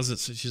see. How's it?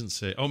 She doesn't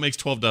say. Oh, it makes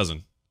 12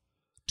 dozen.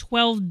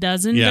 12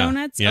 dozen Yeah,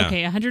 donuts? yeah.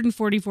 Okay,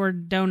 144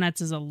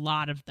 donuts is a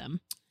lot of them.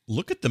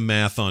 Look at the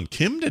math on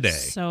Kim today.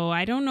 So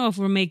I don't know if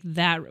we'll make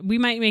that. We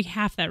might make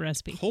half that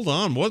recipe. Hold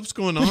on. What's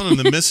going on in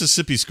the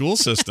Mississippi school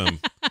system?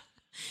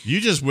 You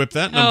just whipped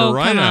that number Oh,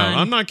 right come out. on.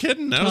 I'm not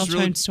kidding. That 12 was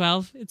really times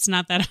 12. It's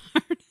not that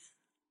hard.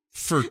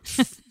 for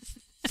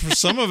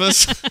some of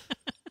us.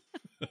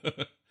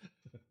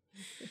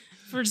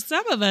 For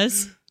some of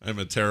us. I'm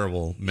a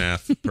terrible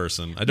math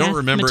person. I don't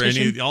remember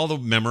all the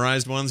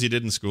memorized ones you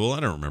did in school.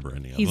 I don't remember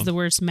any of them. He's the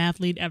worst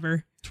mathlete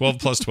ever. 12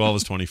 plus 12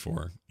 is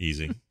 24.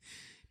 Easy.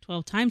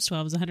 12 times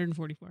 12 is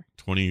 144.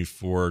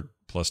 24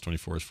 plus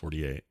 24 is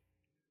 48.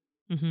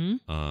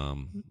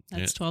 Mm-hmm.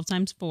 That's 12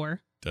 times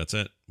 4. That's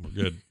it. We're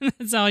good.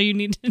 That's all you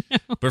need to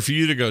know. But for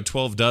you to go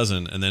 12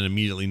 dozen and then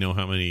immediately know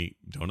how many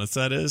donuts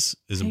that is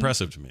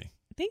impressive to me.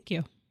 Thank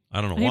you. I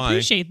don't know why. I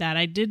appreciate that.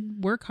 I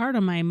did work hard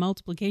on my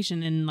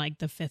multiplication in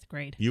the 5th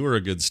grade. You were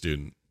a good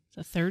student.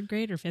 So 3rd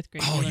grade or 5th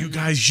grade? Oh, you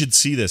guys should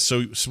see this.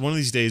 So one of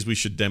these days we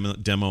should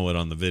demo it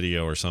on the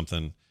video or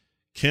something.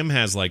 Kim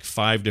has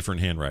 5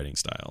 different handwriting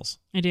styles.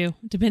 I do,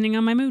 depending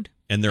on my mood.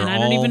 And they're I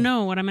all don't even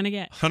know what I'm going to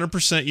get.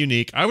 100%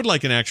 unique. I would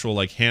like an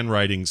actual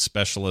handwriting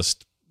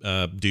specialist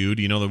dude,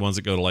 you know, the ones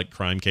that go to like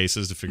crime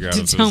cases to figure out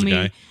if it Tell was a me.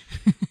 guy.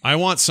 I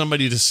want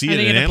somebody to see Are it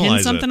they and gonna pin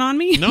analyze something it. on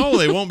me? No,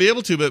 they won't be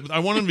able to, but I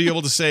want them to be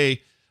able to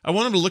say, I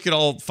want them to look at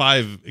all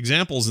 5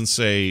 examples and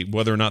say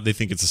whether or not they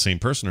think it's the same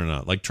person or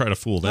not. Like try to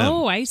fool them.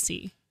 Oh, I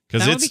see.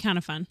 'Cause That would be kind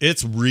of fun.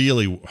 It's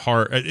really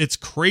hard. It's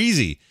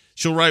crazy.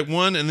 She'll write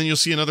one and then you'll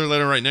see another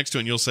letter right next to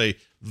it and you'll say,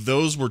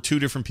 those were 2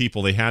 different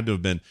people. They had to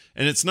have been.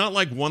 And it's not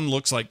like one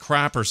looks like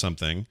crap or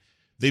something.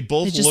 They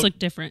both just look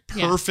different.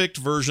 Perfect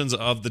versions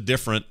of the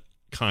different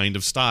kind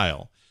of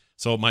style.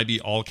 So it might be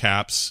all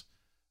caps,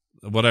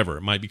 whatever.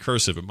 It might be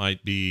cursive. It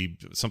might be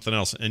something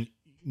else. And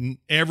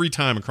every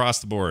time across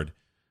the board,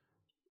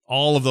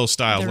 all of those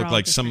styles They're look all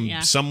like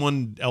different,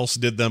 someone else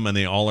did them and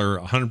they all are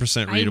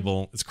 100%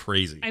 readable. It's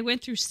crazy. I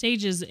went through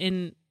stages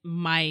in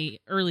my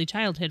early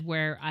childhood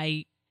where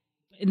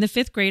in the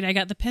 5th grade, I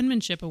got the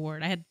penmanship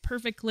award. I had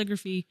perfect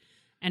calligraphy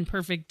and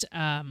perfect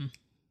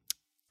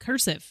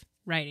cursive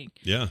writing.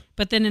 Yeah.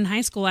 But then in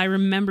high school, I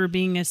remember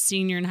being a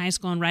senior in high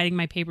school and writing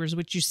my papers,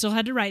 which you still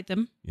had to write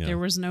them. Yeah. There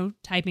was no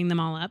typing them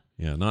all up.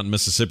 Yeah, not in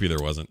Mississippi there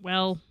wasn't.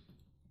 Well,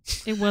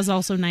 it was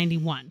also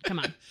 91. Come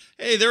on.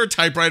 Hey, there were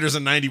typewriters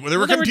in 91. There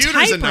were There computers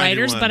were in 91.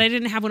 typewriters, but I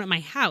didn't have one at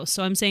my house.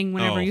 So I'm saying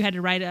whenever you had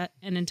to write an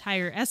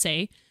entire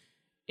essay,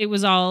 it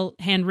was all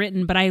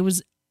handwritten, but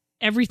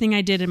everything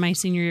I did in my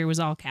senior year was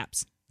all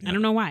caps. Yeah. I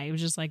don't know why. It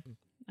was just like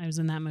I was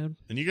in that mood.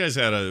 And you guys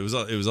had it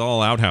was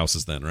all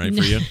outhouses then, right,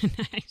 for you?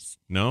 Nice.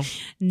 No?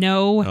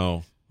 No.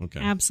 Oh,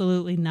 okay.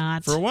 Absolutely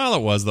not. For a while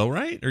it was though,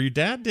 right? Or your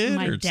dad did?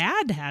 My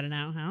dad had an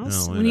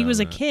outhouse No, when he was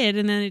a that. kid,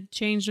 and then it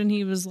changed when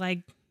he was like,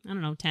 I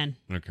don't know, 10.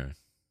 Okay.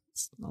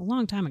 It's a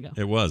long time ago.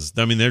 It was.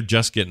 I mean, they're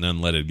just getting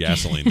unleaded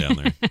gasoline down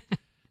there.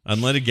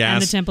 Unleaded gas.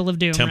 And the Temple of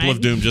Doom, Temple right?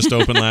 of Doom just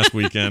opened last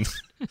weekend.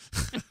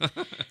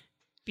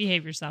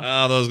 Behave yourself.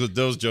 Oh,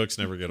 those jokes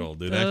never get old,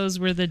 do they? Those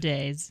were the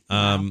days.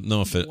 Wow.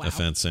 No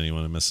offense to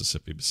anyone in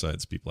Mississippi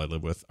besides people I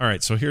live with. All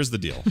right, so here's the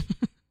deal.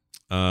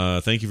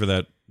 Thank you for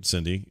that,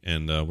 Cindy,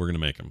 and we're going to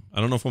make them.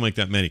 I don't know if we'll make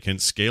that many. Can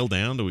it scale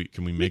down?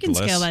 Can we make we can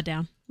less? scale that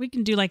down. We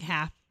can do like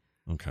half.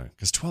 Okay,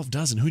 because 12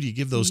 dozen. Who do you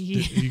give those?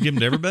 You give them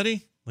to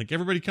everybody? Like,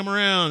 everybody come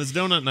around. It's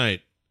donut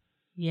night.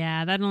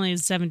 Yeah, that only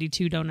is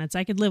 72 donuts.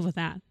 I could live with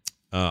that.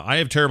 I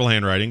have terrible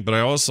handwriting, but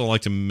I also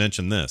like to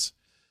mention this.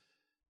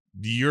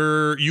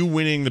 You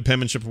winning the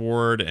penmanship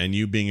award and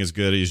you being as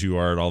good as you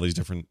are at all these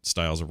different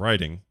styles of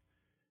writing,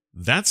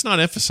 that's not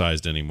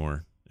emphasized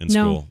anymore in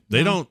school.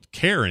 They don't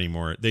care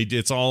anymore.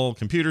 It's all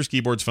computers,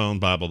 keyboards, phone,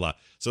 blah, blah, blah.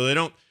 So they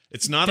don't,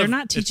 it's not. They're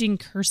not teaching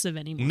cursive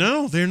anymore.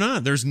 No, they're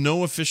not. There's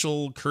no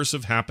official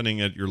cursive happening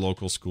at your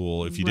local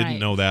school. If you didn't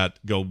know that,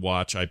 go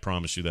watch. I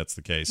promise you that's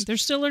the case. They're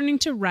still learning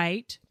to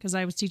write, because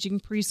I was teaching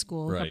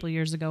preschool a couple of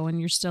years ago, and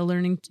you're still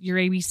learning your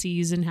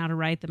ABCs and how to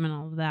write them and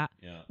all of that,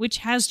 which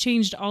has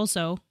changed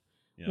also.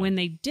 Yeah. When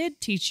they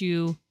did teach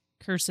you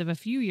cursive a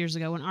few years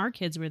ago, when our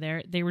kids were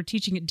there, they were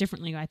teaching it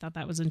differently. I thought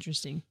that was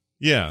interesting.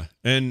 Yeah,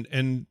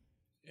 and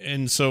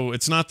so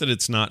it's not that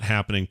it's not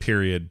happening,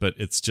 period, but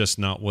it's just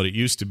not what it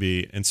used to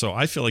be. And so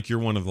I feel like you're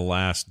one of the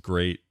last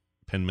great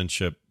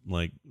penmanship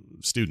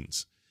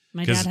students.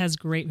 My dad has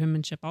great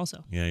penmanship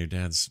also. Yeah, your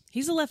dad's...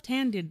 He's a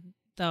left-handed,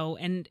 though,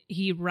 and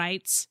he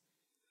writes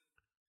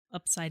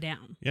upside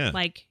down. Yeah.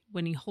 Like,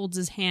 when he holds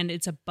his hand,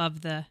 it's above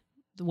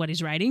what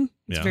he's writing.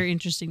 It's very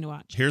interesting to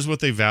watch. Here's what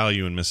they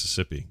value in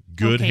Mississippi.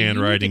 Good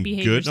handwriting.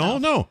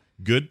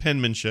 Good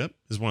penmanship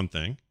is one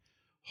thing.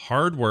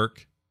 Hard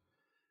work.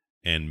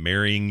 And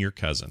marrying your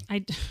cousin.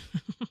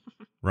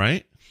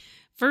 Right?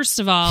 First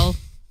of all,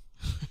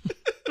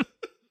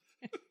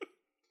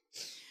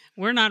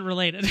 we're not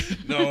related.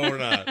 No, we're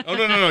not. Oh,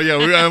 no. Yeah,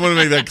 I want to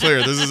make that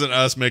clear. This isn't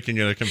us making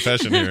a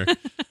confession here.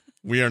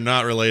 We are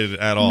not related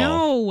at all.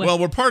 No. Well,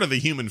 we're part of the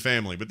human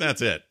family, but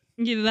that's it.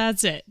 Yeah,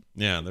 that's it.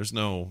 Yeah, there's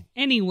no...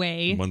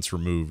 Anyway. Once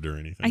removed or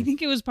anything. I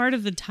think it was part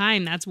of the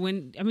time. That's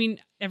when,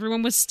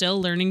 everyone was still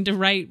learning to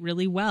write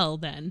really well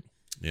then.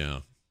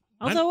 Yeah.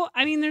 Although,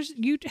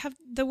 you have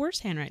the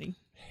worst handwriting.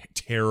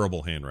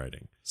 Terrible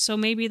handwriting. So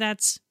maybe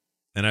that's...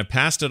 And I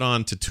passed it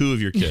on to 2 of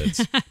your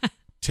kids.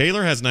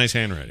 Taylor has nice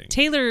handwriting.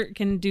 Taylor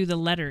can do the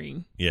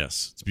lettering.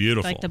 Yes, it's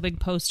beautiful. Like the big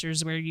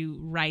posters where you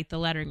write the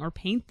lettering or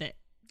paint the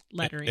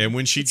lettering. And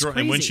when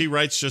she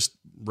writes just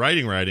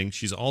writing,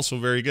 she's also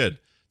very good.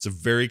 It's a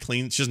very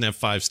clean... She doesn't have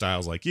 5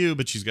 styles like you,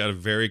 but she's got a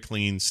very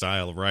clean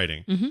style of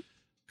writing. Mm-hmm.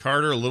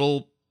 Carter, a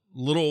little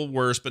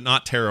worse, but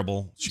not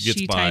terrible. She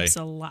gets by.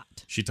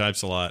 She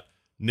types a lot.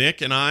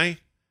 Nick and I,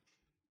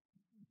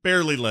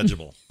 barely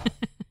legible.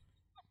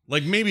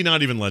 Like, maybe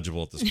not even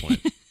legible at this point.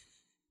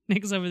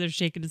 Nick's over there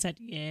shaking his head.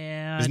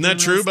 Yeah. Isn't that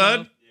true,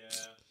 bud? Yeah.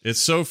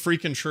 It's so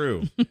freaking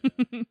true.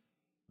 And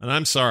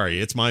I'm sorry.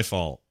 It's my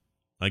fault.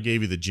 I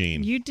gave you the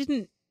gene. You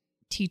didn't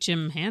teach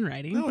him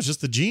handwriting. No, it's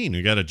just the gene.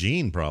 We got a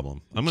gene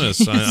problem. I'm going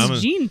to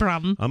assign... gene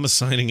problem. I'm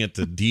assigning it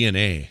to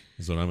DNA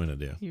is what I'm going to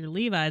do. Your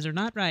Levi's are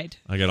not right.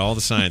 I got all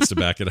the science to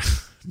back it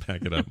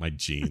up. My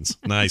genes.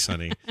 Nice,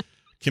 honey.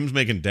 Kim's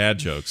making dad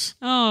jokes.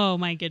 Oh,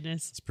 my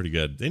goodness. It's pretty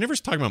good. They never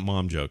talk about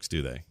mom jokes,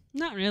 do they?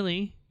 Not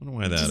really. I wonder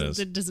why that is.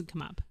 It doesn't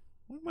come up.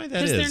 I wonder why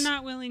that is. Because they're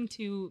not willing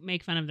to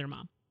make fun of their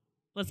mom.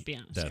 Let's be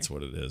honest. That's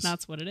what it is.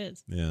 That's what it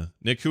is. Yeah.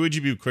 Nick, who would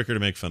you be quicker to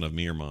make fun of,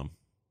 me or Mom?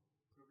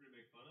 Quicker to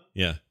make fun of?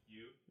 Yeah.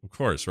 You. Of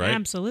course, right?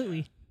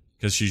 Absolutely.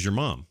 Because she's your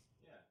mom.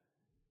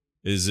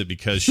 Yeah. Is it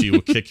because she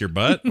will kick your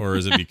butt, or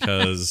is it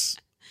because,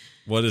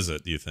 what is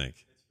it, do you think?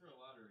 It's for a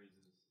lot of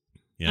reasons.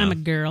 Yeah. I'm a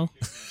girl.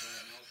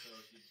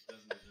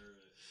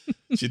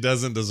 She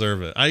doesn't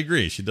deserve it. I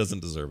agree. She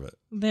doesn't deserve it.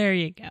 There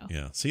you go.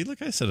 Yeah. See,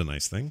 look, I said a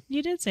nice thing.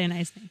 You did say a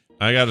nice thing.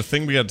 I got a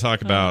thing we got to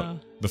talk about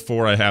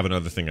before I have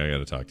another thing I got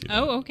to talk to you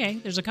about. Oh, okay.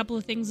 There's a couple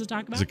of things to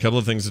talk about? There's a couple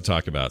of things to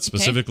talk about.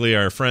 Specifically,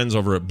 our friends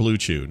over at Blue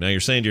Chew. Now, you're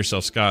saying to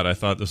yourself, Scott, I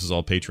thought this was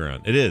all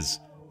Patreon. It is.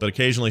 But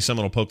occasionally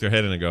someone will poke their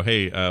head in and go,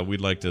 hey,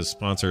 we'd like to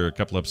sponsor a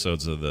couple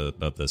episodes of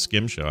the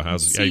SKIM show. How you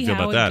feel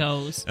about that?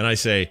 Goes. And I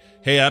say,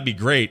 hey, that'd be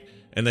great.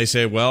 And they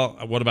say, well,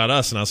 what about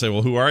us? And I'll say,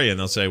 well, who are you? And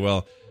they'll say,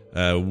 well,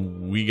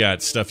 we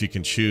got stuff you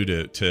can chew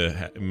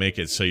to make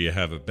it so you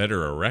have a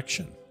better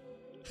erection.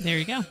 There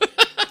you go.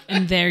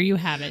 And there you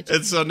have it.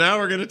 And so now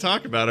we're going to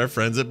talk about our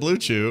friends at Blue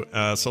Chew.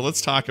 So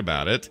let's talk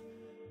about it.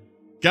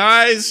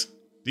 Guys,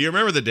 do you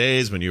remember the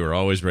days when you were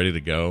always ready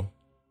to go?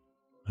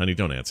 Honey,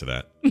 don't answer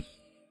that.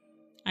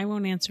 I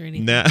won't answer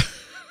anything. Nah.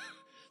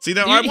 See,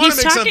 now I want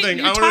to make something.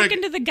 You're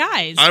talking to the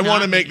guys. I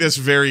want to make this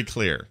very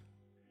clear.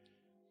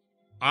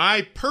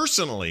 I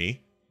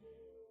personally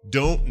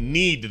don't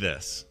need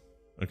this.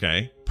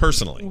 Okay?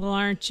 Personally. Well,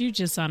 aren't you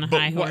just on a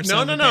high horse?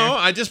 No. There?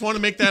 I just want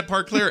to make that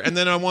part clear. And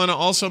then I want to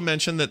also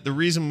mention that the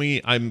reason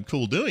I'm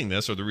cool doing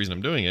this, or the reason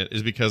I'm doing it,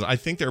 is because I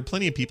think there are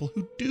plenty of people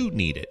who do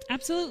need it.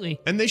 Absolutely.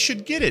 And they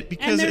should get it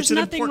because it's an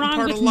important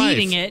part of life.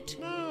 There's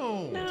nothing wrong with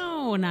needing it.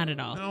 No, not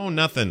at all. No,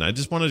 nothing. I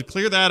just wanted to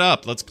clear that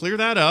up. Let's clear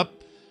that up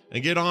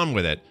and get on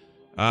with it.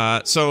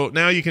 So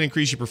now you can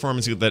increase your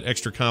performance with that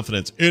extra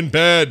confidence in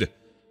bed.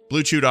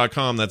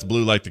 BlueChew.com, that's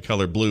blue like the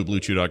color blue.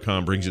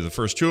 BlueChew.com brings you the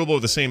first chewable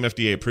with the same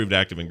FDA-approved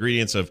active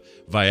ingredients of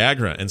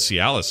Viagra and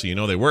Cialis, so you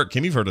know they work.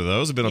 Kim, you've heard of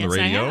those. They've been on the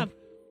radio. I have.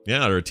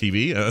 Yeah, or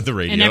TV, the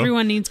radio. And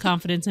everyone needs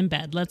confidence in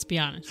bed, let's be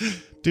honest.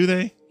 Do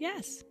they?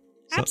 Yes,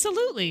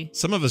 absolutely.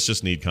 Some of us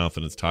just need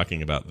confidence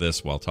talking about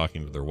this while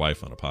talking to their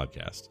wife on a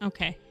podcast.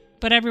 Okay,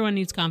 but everyone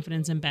needs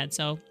confidence in bed,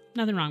 so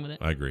nothing wrong with it.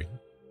 I agree.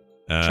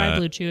 Try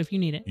Blue Chew if you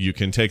need it. You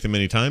can take them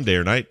anytime, day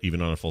or night,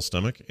 even on a full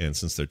stomach. And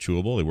since they're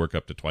chewable, they work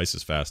up to twice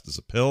as fast as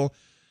a pill.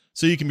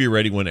 So you can be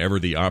ready whenever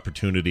the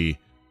opportunity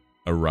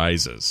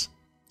arises.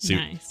 See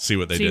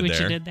what they did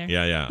there? You did there.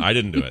 Yeah. I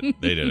didn't do it.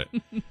 They did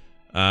it.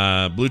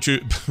 Blue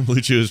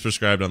Chew is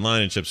prescribed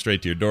online and shipped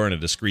straight to your door in a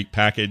discreet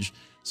package.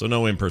 So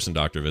no in-person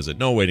doctor visit,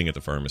 no waiting at the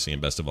pharmacy, and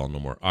best of all, no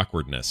more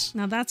awkwardness.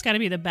 Now that's got to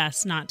be the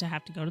best, not to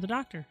have to go to the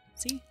doctor.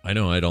 See? I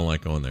know. I don't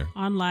like going there.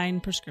 Online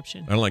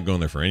prescription. I don't like going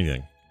there for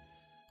anything.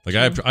 Like,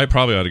 I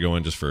probably ought to go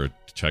in just for a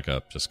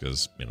checkup, just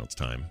because, it's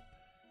time.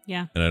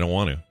 Yeah. And I don't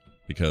want to,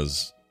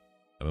 because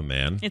I'm a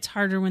man. It's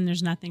harder when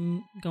there's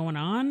nothing going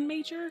on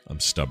major. I'm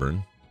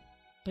stubborn.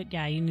 But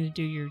yeah, you need to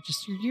do your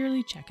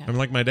yearly checkup. I'm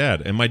like my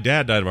dad. And my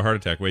dad died of a heart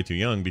attack way too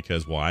young,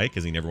 because why?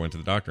 Because he never went to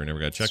the doctor and never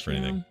got checked for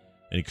anything.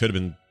 And he could have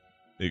been,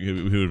 he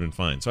would have been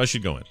fine. So I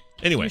should go in.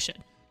 Anyway. You should.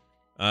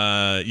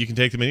 You can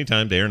take them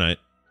anytime, day or night,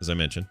 as I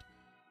mentioned.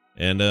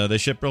 And they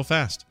ship real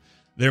fast.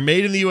 They're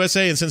made in the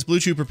USA, and since Blue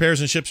Chew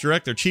prepares and ships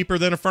direct, they're cheaper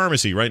than a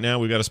pharmacy. Right now,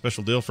 we've got a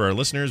special deal for our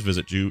listeners.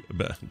 Visit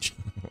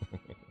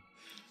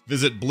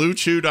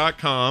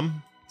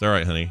BlueChew.com. It's all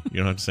right, honey. You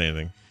don't have to say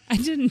anything. I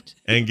didn't.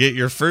 And get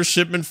your first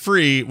shipment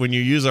free when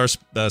you use our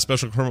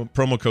special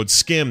promo code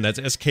SKIM. That's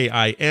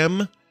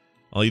SKIM.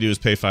 All you do is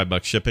pay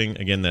 $5 shipping.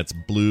 Again, that's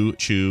Blue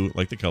Chew,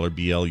 like the color,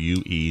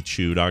 BLUE,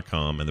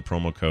 chew.com, and the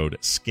promo code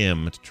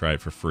SKIM to try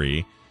it for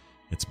free.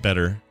 It's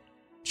better,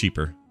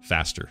 cheaper,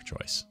 faster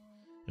choice.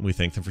 And we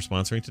thank them for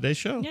sponsoring today's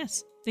show.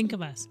 Yes. Think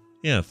of us.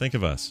 Yeah, think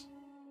of us.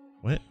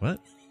 What?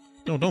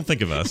 No, don't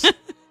think of us.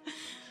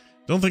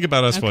 Don't think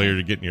about us while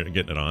you're getting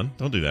it on.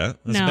 Don't do that.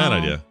 That's a bad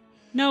idea.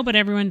 No, but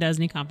everyone does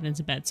need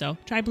confidence in bed, so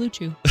try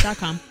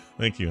BlueChew.com.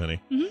 Thank you,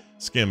 honey. Mm-hmm.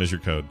 SKIM is your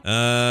code.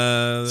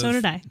 So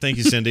did I. Thank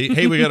you, Cindy.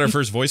 Hey, we got our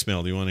first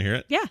voicemail. Do you want to hear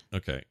it? Yeah.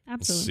 Okay.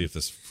 Absolutely. Let's see if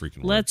this freaking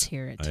works. Let's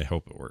hear it. I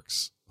hope it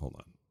works. Hold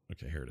on.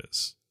 Okay, here it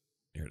is.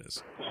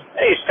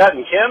 Hey, Scott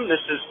and Kim. This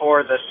is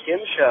for the SKIM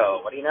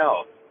show. What do you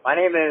know? My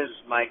name is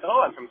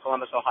Michael. I'm from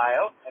Columbus,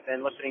 Ohio. I've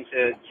been listening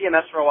to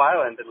TMS for a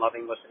while and been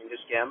loving listening to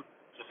SKIM.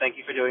 So thank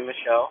you for doing the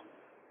show,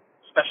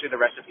 especially the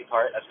recipe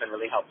part. That's been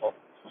really helpful.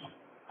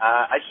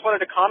 I just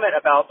wanted to comment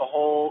about the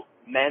whole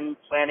men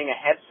planning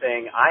ahead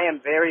thing. I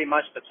am very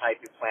much the type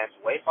who plans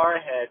way far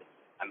ahead.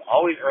 I'm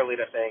always early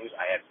to things.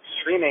 I have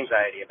extreme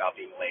anxiety about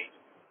being late.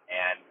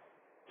 And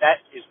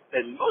that has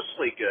been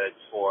mostly good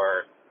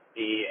for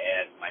me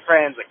and my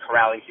friends, like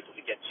corralling people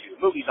to get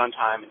to movies on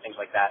time and things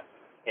like that.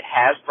 It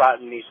has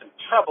brought me some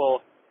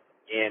trouble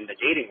in the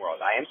dating world.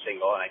 I am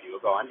single, and I do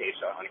go on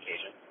dates on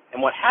occasion. And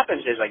what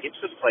happens is I get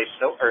to the place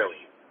so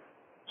early,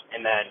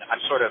 and then I'm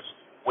sort of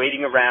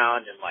waiting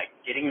around and, like,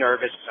 getting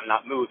nervous because I'm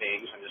not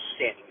moving. So I'm just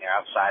standing there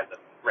outside the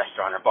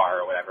restaurant or bar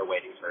or whatever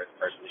waiting for the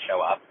person to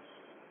show up.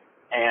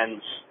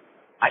 And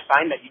I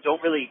find that you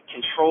don't really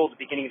control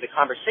the beginning of the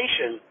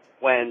conversation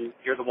when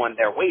you're the one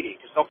there waiting.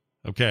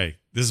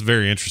 Okay, this is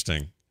very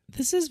interesting.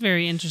 This is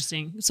very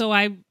interesting. So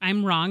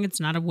I'm wrong. It's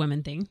not a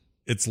women thing.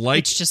 It's like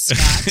it's just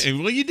Scott.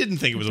 Well, you didn't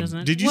think it was.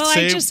 Did you well,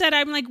 say? I just said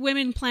I'm like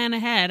women plan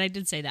ahead. I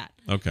did say that.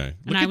 Okay,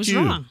 and I was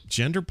wrong.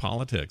 Gender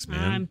politics,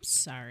 man. I'm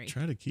sorry.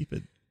 Try to keep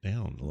it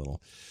down a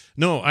little.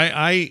 No,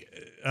 I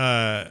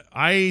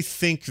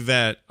think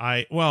that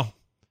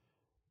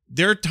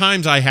there are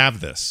times I have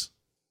this,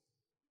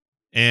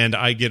 and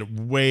I get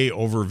way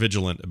over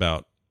vigilant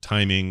about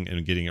timing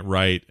and getting it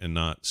right and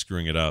not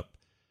screwing it up.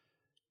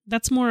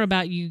 That's more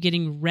about you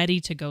getting ready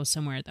to go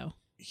somewhere, though.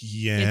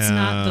 Yeah. It's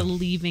not the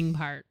leaving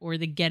part or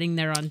the getting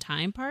there on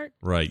time part.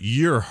 Right.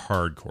 You're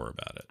hardcore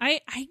about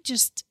it.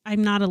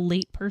 I'm not a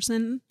late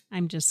person.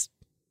 It's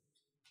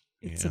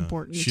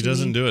important. She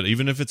doesn't do it.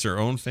 Even if it's her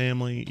own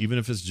family, even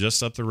if it's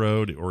just up the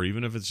road, or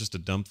even if it's just a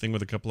dumb thing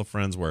with a couple of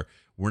friends where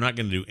we're not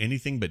going to do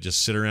anything but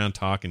just sit around,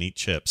 talk, and eat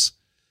chips.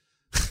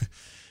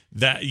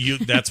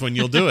 That's when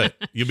you'll do it.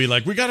 You'll be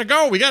like, we gotta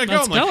go.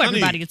 Let's go,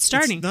 everybody. It's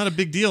starting. It's not a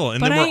big deal.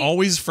 And then we're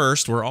always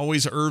first. We're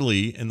always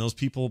early, and those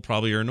people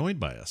probably are annoyed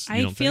by us.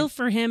 I feel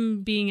for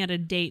him being at a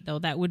date, though.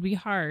 That would be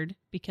hard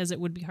because it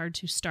would be hard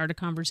to start a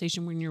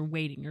conversation when you're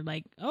waiting. You're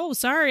like, oh,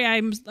 sorry,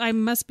 I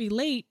must be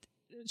late,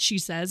 she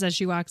says as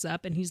she walks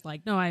up, and he's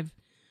like, no, I've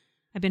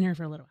been here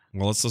for a little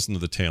while. Well, let's listen to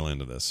the tail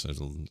end of this.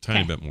 There's a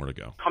tiny bit more to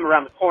go. Come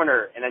around the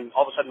corner, and then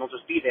all of a sudden they'll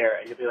just be there,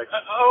 and you'll be like,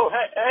 oh,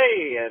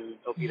 hey, and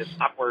there'll be this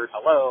awkward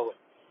hello.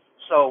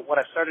 So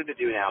what I've started to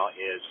do now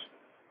is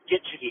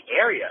get to the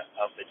area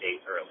of the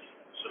date early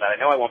so that I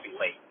know I won't be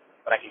late,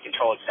 but I can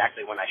control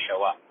exactly when I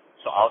show up.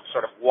 So I'll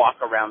sort of walk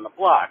around the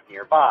block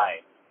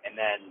nearby, and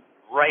then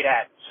right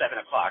at 7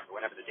 o'clock or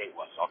whenever the date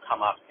was, I'll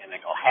come up, and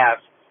I'll have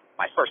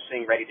my first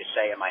thing ready to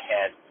say in my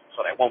head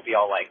so that I won't be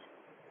all, like,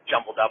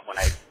 jumbled up when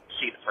I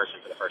see the person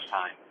for the first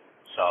time.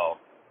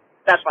 So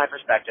that's my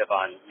perspective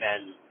on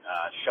men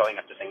showing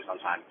up to things on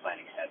time and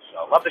planning ahead.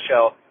 So love the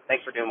show.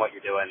 Thanks for doing what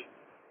you're doing.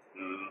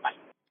 Bye.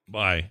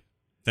 Bye.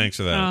 Thanks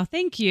for that. Oh,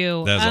 thank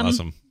you. That's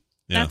awesome.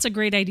 Yeah. That's a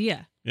great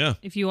idea. Yeah.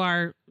 If you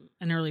are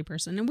an early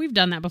person, and we've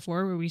done that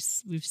before, where we've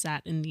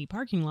sat in the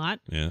parking lot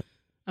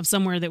of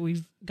somewhere that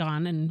we've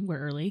gone and we're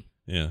early.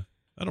 Yeah.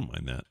 I don't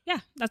mind that. Yeah,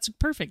 that's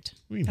perfect.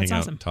 We can that's hang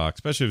out awesome. and talk,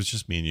 especially if it's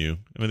just me and you.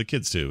 I mean, the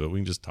kids too, but we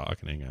can just talk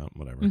and hang out and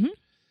whatever. Mm-hmm.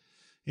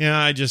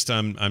 Yeah,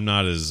 I'm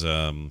not as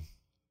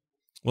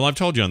well, I've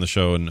told you on the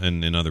show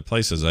and in other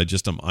places,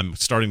 I'm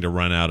starting to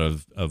run out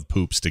of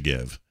poops to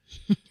give.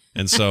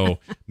 And so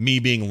me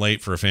being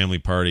late for a family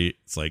party,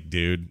 it's like,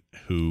 dude,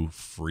 who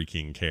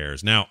freaking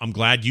cares? Now, I'm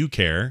glad you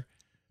care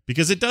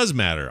because it does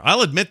matter.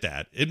 I'll admit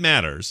that. It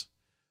matters.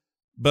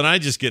 But I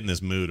just get in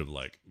this mood of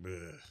like,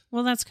 ugh.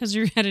 Well, that's because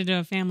you're headed to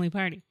a family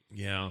party.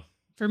 Yeah.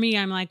 For me,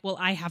 I'm like, well,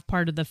 I have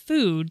part of the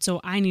food,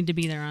 so I need to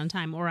be there on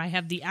time. Or I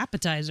have the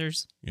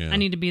appetizers. Yeah. I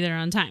need to be there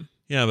on time.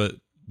 Yeah, but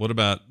what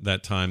about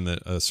that time that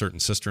a certain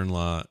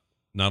sister-in-law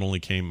not only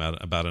came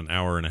out about an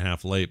hour and a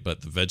half late,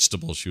 but the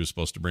vegetables she was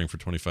supposed to bring for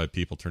 25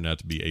 people turned out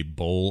to be a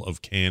bowl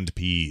of canned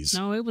peas.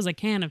 No, it was a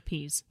can of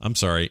peas. I'm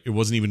sorry, it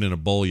wasn't even in a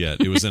bowl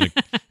yet. It was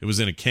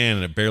in a can,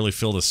 and it barely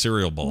filled a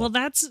cereal bowl.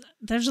 Well,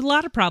 there's a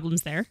lot of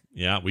problems there.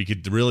 Yeah, we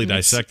could really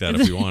dissect that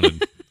if we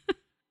wanted.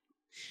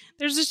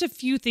 There's just a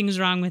few things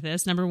wrong with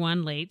this. Number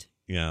one, late.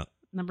 Yeah.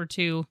 Number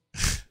two,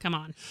 come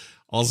on.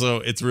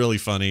 Also, it's really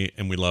funny,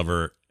 and we love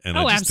her. And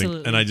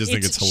absolutely. I just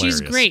think it's hilarious.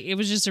 She's great. It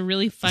was just a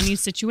really funny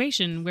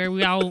situation where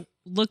we all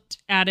looked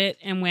at it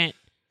and went,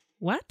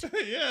 what?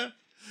 Yeah.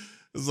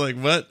 It's like,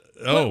 what?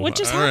 Oh, what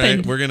just all happened?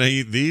 Right, we're going to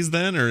eat these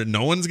then? Or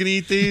no one's going to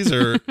eat these?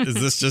 Or is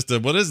this just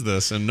what is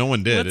this? And no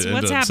one did. What's it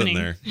ended up happening?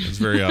 Sitting there. It's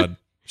very odd.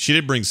 She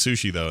did bring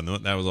sushi, though, and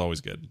that was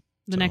always good.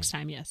 The next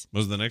time, yes.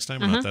 Was it the next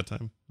time or not that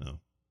time? No.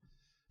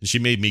 And she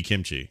made me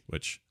kimchi,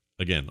 which,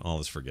 again,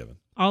 all is forgiven.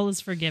 All is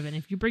forgiven.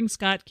 If you bring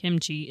Scott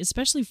kimchi,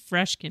 especially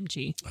fresh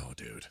kimchi. Oh,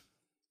 dude.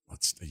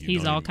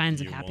 He's all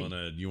kinds of happy.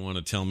 You want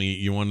to tell me,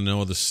 you want to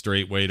know the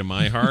straight way to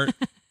my heart?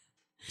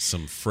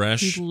 Some fresh.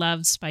 He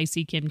loves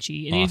spicy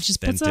kimchi. And he just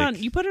puts it on,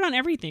 you put it on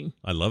everything.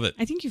 I love it.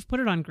 I think you've put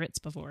it on grits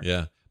before.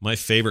 Yeah. My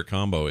favorite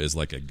combo is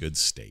like a good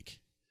steak.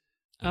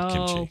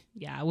 Kimchi.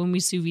 Yeah. When we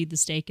sous vide the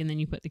steak and then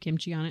you put the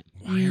kimchi on it.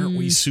 Why aren't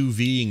we sous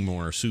videing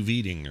more? Sous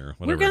videing or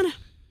whatever.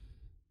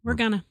 We're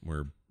gonna.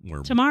 We're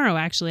tomorrow,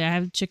 actually. I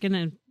have chicken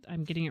and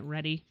I'm getting it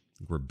ready.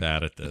 We're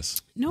bad at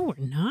this. No,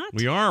 we're not.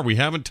 We are. We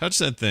haven't touched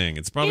that thing.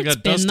 It's probably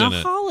got dust in it. It's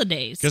been the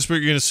holidays. Guess what?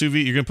 You're going to sous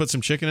vide. You're going to put some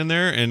chicken in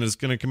there, and it's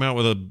going to come out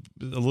with a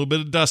little bit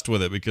of dust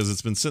with it because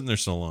it's been sitting there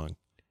so long.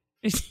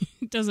 It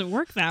doesn't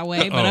work that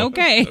way, but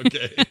okay.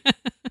 Okay.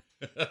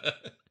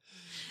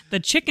 The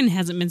chicken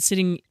hasn't been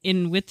sitting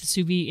in with the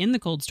sous vide in the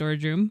cold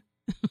storage room.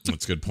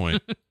 That's a good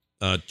point.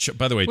 By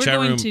the way, we're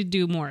going to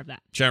do more of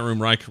that. Chat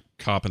room, Rye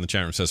Cop in the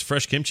chat room says,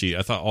 fresh kimchi.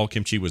 I thought all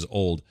kimchi was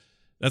old.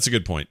 That's a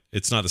good point.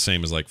 It's not the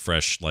same as like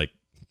fresh, like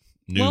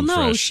new Well, no,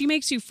 fresh. she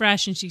makes you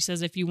fresh, and she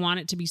says if you want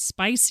it to be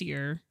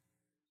spicier,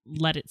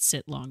 let it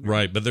sit longer.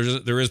 Right, but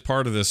there is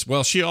part of this.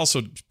 Well, she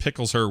also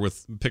pickles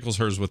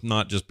hers with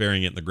not just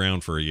burying it in the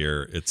ground for a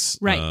year. It's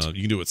right.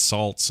 You can do it with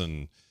salts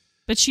and.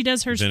 But she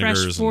does hers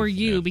vinegars fresh for and-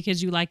 you yeah.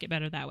 because you like it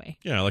better that way.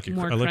 Yeah, I like it.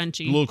 More I like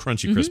crunchy. a little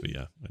crunchy, crispy.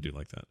 Yeah, I do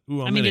like that.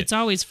 Ooh, I mean, it's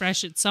always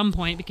fresh at some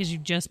point because you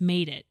just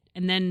made it.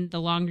 And then the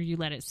longer you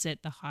let it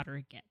sit, the hotter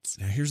it gets.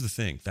 Now, here's the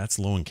thing. That's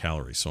low in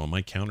calories. So on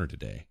my counter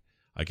today,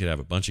 I could have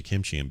a bunch of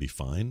kimchi and be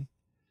fine.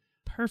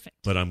 Perfect.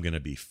 But I'm going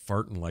to be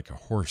farting like a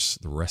horse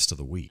the rest of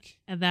the week.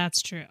 And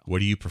that's true.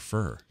 What do you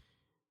prefer?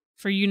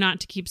 For you not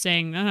to keep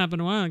saying, that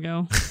happened a while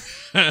ago.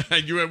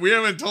 We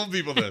haven't told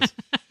people this.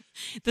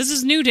 This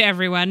is new to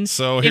everyone.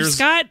 So if here's...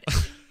 Scott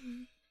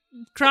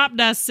crop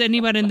dusts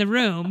anyone in the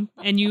room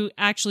and you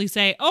actually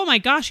say, oh my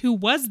gosh, who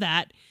was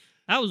that?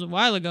 That was a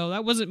while ago.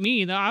 That wasn't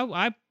me.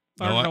 I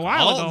farted a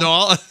while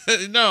ago.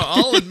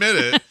 I'll admit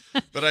it.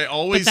 But I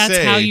always but that's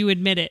say... how you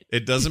admit it.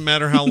 It doesn't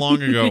matter how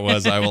long ago it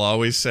was. I will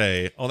always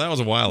say, oh, that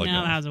was a while ago.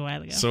 No, that was a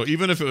while ago. So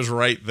even if it was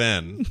right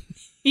then...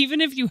 Even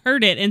if you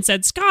heard it and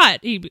said,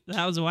 Scott,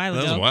 that was a while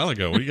ago. That was a while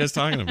ago. What are you guys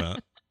talking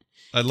about?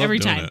 I love Every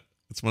doing time. it.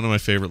 It's one of my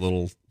favorite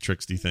little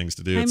tricksy things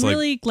to do. I'm It's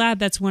really glad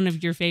that's one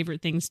of your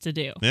favorite things to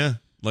do. Yeah,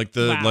 like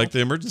the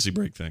emergency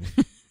brake thing.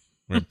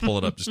 Where I pull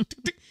it up, just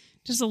tick, tick.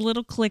 Just a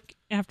little click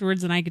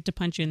afterwards, and I get to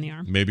punch you in the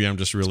arm. Maybe I'm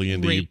just really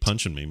into you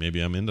punching me. Maybe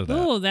I'm into that.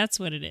 Oh, that's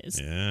what it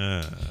is.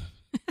 Yeah.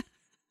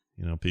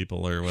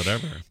 People are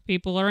whatever.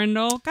 People are into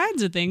all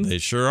kinds of things. They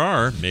sure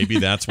are. Maybe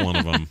that's one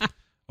of them.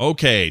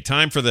 Okay,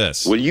 time for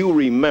this. Will you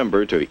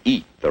remember to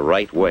eat the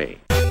right way?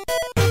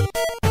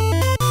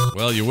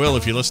 Well, you will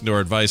if you listen to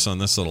our advice on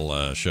this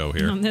little show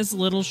here. On this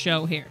little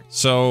show here.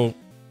 So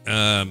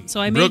I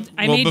made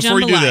before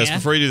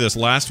jambalaya. you do this,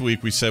 last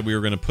week we said we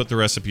were going to put the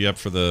recipe up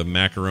for the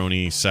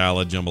macaroni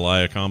salad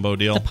jambalaya combo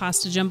deal. The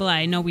pasta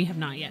jambalaya. No, we have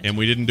not yet. And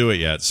we didn't do it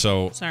yet.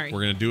 So sorry.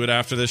 We're going to do it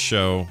after this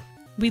show.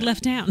 We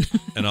left town.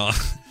 And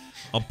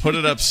I'll put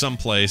it up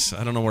someplace.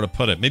 I don't know where to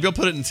put it. Maybe I'll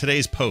put it in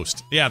today's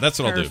post. Yeah, that's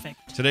what I'll do.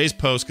 Today's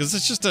post, because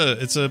it's just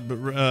it's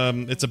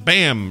a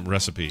BAM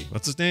recipe.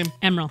 What's his name?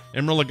 Emeril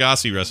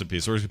Lagasse recipe.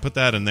 So we're going to put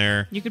that in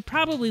there. You could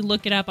probably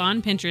look it up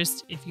on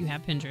Pinterest if you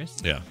have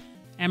Pinterest. Yeah.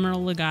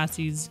 Emeril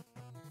Lagasse's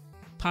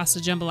pasta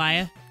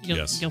jambalaya.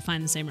 You'll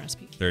find the same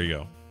recipe. There you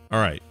go.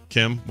 All right,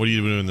 Kim, what are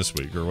you doing this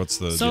week, or what's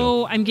the deal?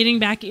 So I'm getting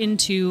back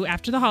into,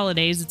 after the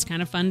holidays, it's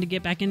kind of fun to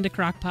get back into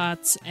crock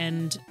pots,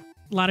 and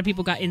a lot of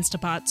people got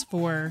Instapots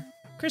for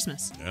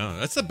Christmas. Yeah,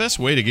 that's the best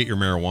way to get your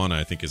marijuana,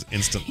 I think, is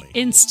instantly.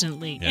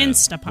 Yeah.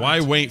 Instapot.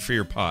 Why wait for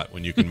your pot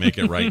when you can make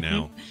it right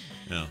now?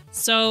 Yeah.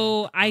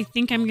 So I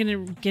think I'm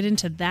going to get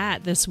into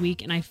that this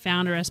week, and I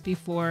found a recipe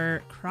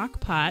for crock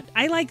pot.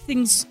 I like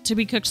things to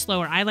be cooked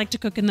slower. I like to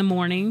cook in the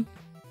morning.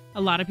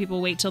 A lot of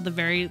people wait till the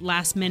very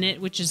last minute,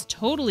 which is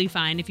totally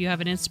fine if you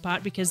have an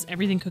Instapot because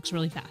everything cooks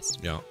really fast.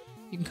 Yeah.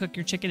 You can cook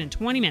your chicken in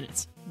 20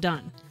 minutes.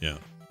 Done. Yeah.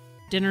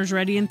 Dinner's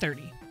ready in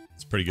 30.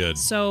 It's pretty good.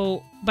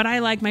 So, but I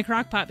like my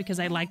crock pot because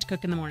I like to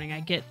cook in the morning. I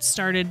get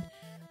started,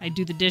 I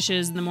do the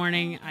dishes in the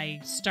morning, I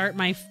start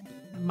my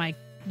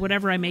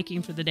whatever I'm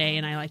making for the day,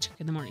 and I like to cook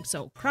in the morning.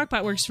 So crock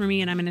pot works for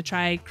me, and I'm going to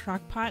try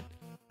crock pot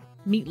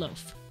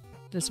meatloaf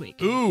this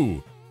week.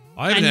 Ooh.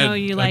 I know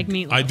you like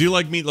meatloaf. I do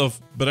like meatloaf,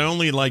 but I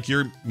only like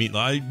your meatloaf.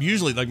 I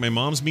usually like my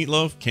mom's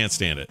meatloaf. Can't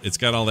stand it. It's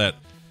got all that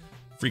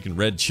freaking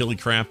red chili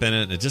crap in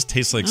it, and it just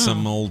tastes like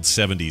some old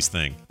 70s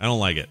thing. I don't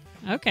like it.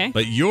 Okay.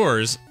 But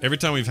yours, every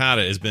time we've had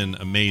it, has been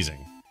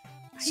amazing.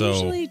 I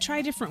usually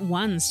try different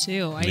ones,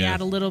 too. I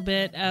add a little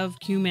bit of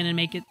cumin and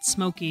make it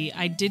smoky.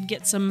 I did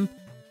get some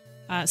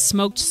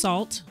smoked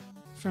salt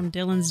from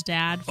Dylan's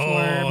dad for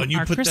and you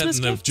our put Christmas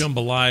that in gift. the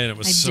jambalaya, and it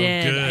was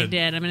good. I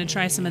did. I'm going to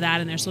try some of that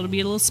in there, so it'll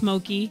be a little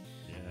smoky.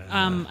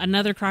 Yeah.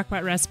 Another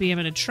crockpot recipe I'm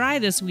going to try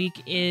this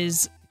week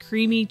is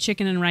creamy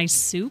chicken and rice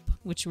soup,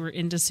 which we're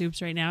into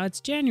soups right now. It's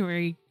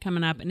January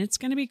coming up, and it's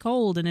going to be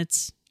cold, and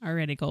it's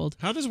already cold.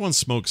 How does one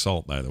smoke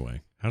salt, by the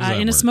way? How does that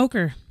in work? a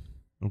smoker.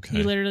 Okay.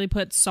 You literally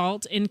put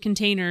salt in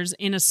containers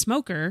in a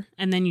smoker,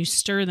 and then you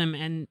stir them,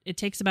 and it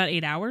takes about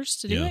 8 hours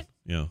to do it.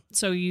 Yeah.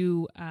 So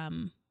you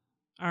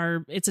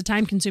it's a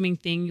time-consuming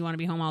thing. You want to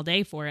be home all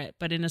day for it,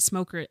 but in a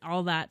smoker,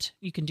 all that,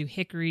 you can do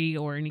hickory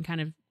or any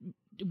kind of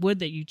wood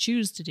that you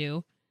choose to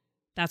do.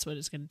 That's what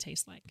it's going to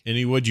taste like.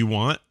 Any wood you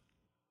want?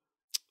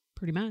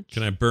 Pretty much.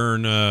 Can I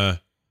burn...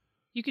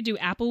 You could do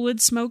applewood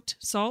smoked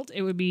salt.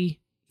 It would be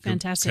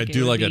fantastic. Could I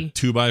do like a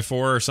 2x4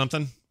 or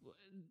something?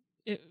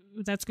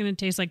 That's going to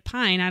taste like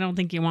pine. I don't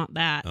think you want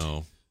that.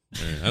 Oh.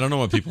 I don't know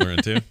what people are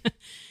into.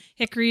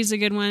 Hickory's a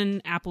good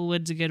one.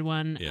 Applewood's a good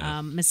one.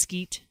 Yeah.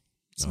 Mesquite.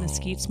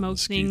 Mesquite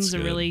smoked things are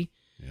good. really...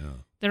 Yeah.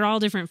 They're all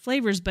different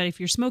flavors, but if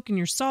you're smoking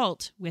your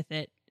salt with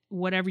it,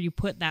 whatever you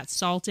put that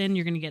salt in,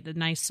 you're going to get the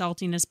nice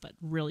saltiness, but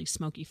really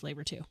smoky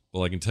flavor too.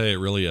 Well, I can tell you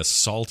it really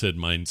assaulted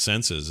my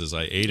senses as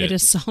I ate it. It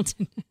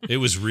assaulted. It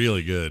was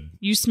really good.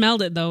 You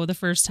smelled it though the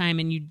first time,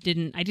 and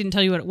I didn't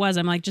tell you what it was.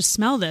 I'm like, just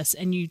smell this.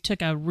 And you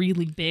took a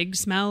really big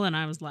smell, and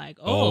I was like,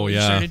 yeah.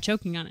 You started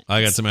choking on it.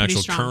 I got some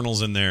actual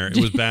kernels in there. It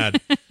was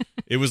bad.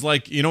 It was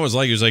like, you know what it was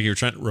like? It was like you were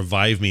trying to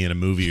revive me in a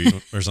movie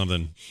or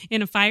something.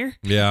 In a fire?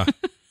 Yeah.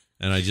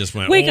 And I just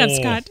went, Wake up,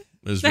 Scott.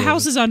 The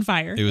house is on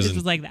fire. It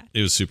was like that.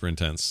 It was super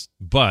intense,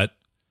 but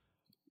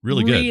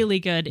really good. Really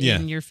good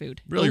in your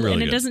food. Really and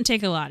good. it doesn't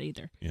take a lot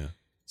either. Yeah.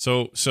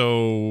 So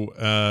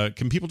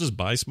can people just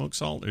buy smoked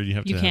salt, or do you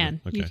have to? You have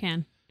can. it? Okay. You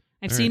can.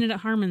 I've seen it at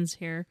Harmon's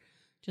here,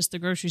 just the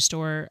grocery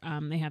store.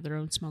 They have their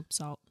own smoked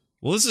salt.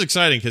 Well, this is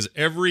exciting because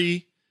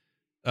every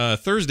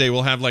Thursday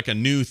we'll have like a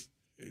new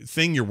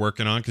thing you're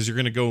working on, because you're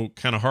going to go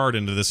kind of hard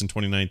into this in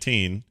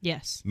 2019.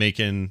 Yes.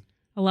 Making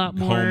a lot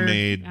more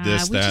homemade we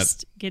that.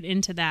 Just get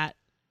into that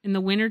in the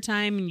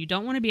wintertime, and you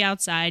don't want to be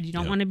outside. You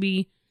don't want to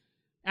be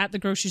at the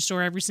grocery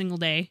store every single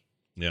day.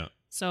 Yeah.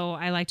 So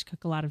I like to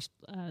cook a lot of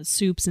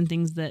soups and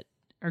things that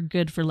are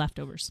good for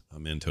leftovers.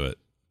 I'm into it.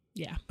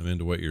 Yeah. I'm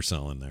into what you're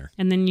selling there.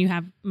 And then you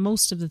have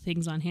most of the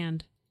things on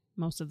hand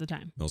most of the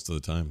time. Most of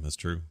the time. That's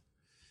true.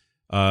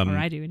 Or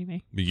I do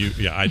anyway.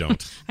 I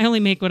don't. I only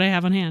make what I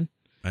have on hand.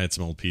 I had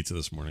some old pizza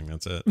this morning.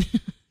 That's it.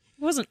 It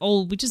wasn't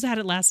old. We just had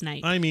it last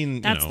night. I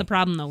mean, that's the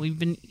problem, though. We've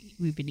been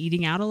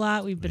eating out a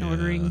lot. We've been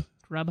ordering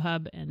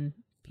Grubhub and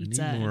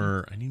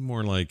pizza. I need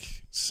more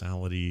like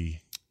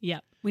salady.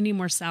 Yeah, we need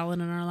more salad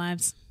in our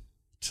lives.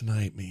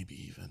 Tonight,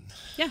 maybe even.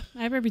 Yeah,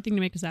 I have everything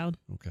to make a salad.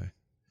 Okay.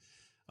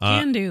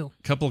 Can do.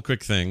 Couple of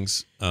quick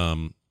things.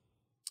 If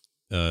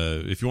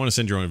you want to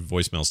send your own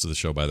voicemails to the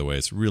show, by the way,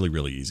 it's really,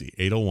 really easy.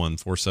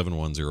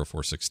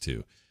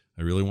 801-471-0462.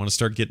 I really want to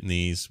start getting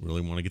these.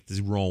 Really want to get these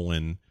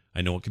rolling.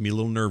 I know it can be a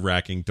little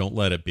nerve-wracking. Don't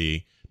let it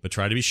be. But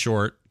try to be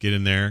short. Get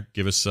in there.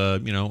 Give us,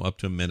 up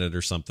to a minute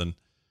or something.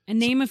 And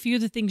name a few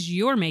of the things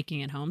you're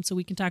making at home so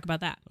we can talk about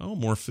that. Oh,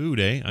 more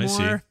food, eh? I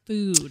see. More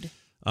food.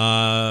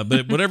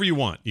 But whatever you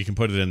want, you can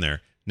put it in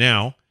there.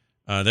 Now,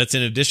 that's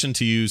in addition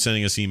to you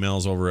sending us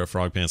emails over at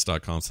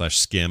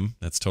frogpants.com/skim.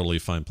 That's totally a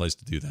fine place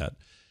to do that.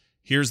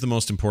 Here's the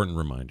most important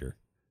reminder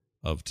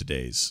of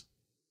today's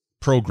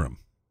program.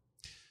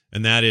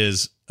 And that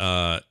is,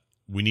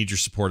 we need your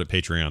support at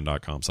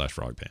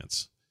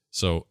patreon.com/frogpants.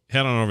 So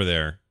head on over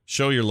there,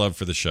 show your love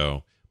for the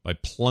show by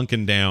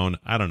plunking down,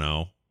 I don't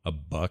know,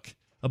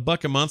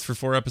 $1 a month for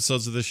 4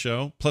 episodes of this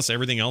show, plus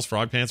everything else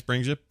Frog Pants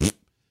brings you.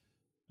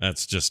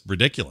 That's just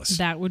ridiculous.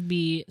 That would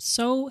be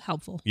so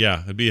helpful.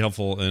 Yeah, it'd be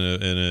helpful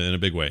in a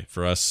big way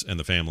for us and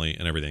the family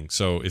and everything.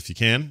 So if you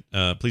can,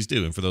 please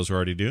do. And for those who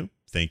already do,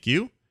 thank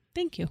you.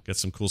 Thank you. Got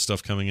some cool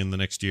stuff coming in the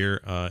next year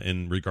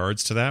in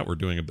regards to that. We're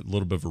doing a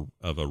little bit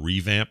of a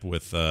revamp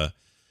with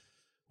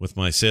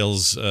my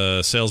sales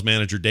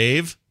manager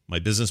Dave, my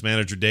business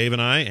manager Dave,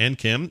 and I, and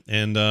Kim.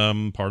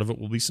 And part of it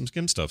will be some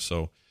Skim stuff.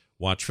 So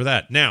watch for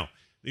that. Now,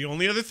 the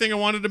only other thing I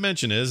wanted to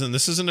mention is, and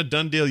this isn't a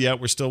done deal yet,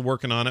 we're still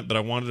working on it, but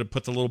I wanted to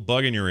put the little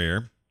bug in your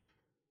ear.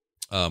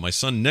 My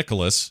son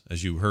Nicholas,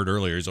 as you heard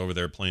earlier, is over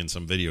there playing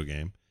some video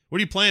game. What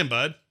are you playing,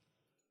 bud?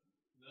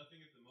 Nothing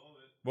at the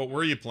moment. What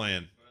were you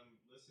playing? I'm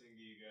listening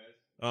to you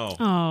guys.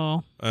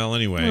 Oh. Well,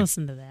 anyway.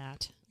 Listen to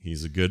that.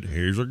 He's a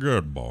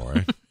good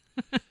boy.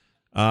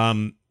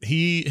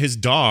 His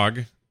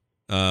dog,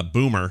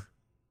 Boomer,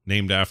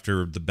 named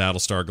after the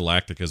Battlestar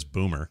Galactica's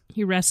Boomer.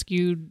 He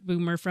rescued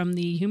Boomer from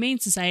the Humane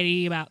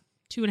Society about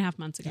 2.5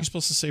 months ago. You're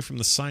supposed to say from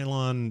the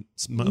Cylon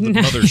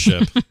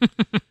mothership.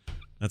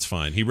 That's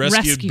fine. He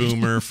rescued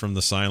Boomer from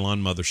the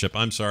Cylon mothership.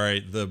 I'm sorry,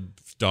 the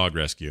dog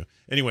rescue.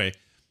 Anyway,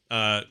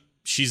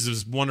 she's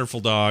this wonderful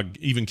dog.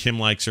 Even Kim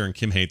likes her, and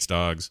Kim hates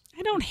dogs.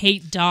 I don't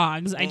hate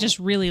dogs. I just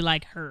really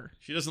like her.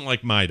 She doesn't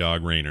like my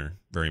dog, Rainer,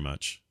 very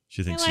much.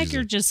 She thinks I like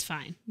her just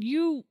fine.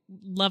 You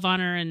love on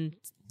her and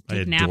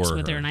take adore naps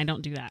with her. her, and I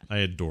don't do that. I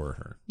adore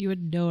her. You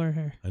adore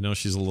her. I know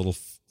she's a little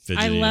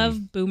fidgety. I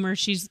love Boomer.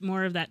 She's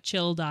more of that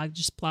chill dog.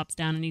 Just plops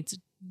down and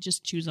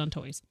just chews on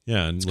toys.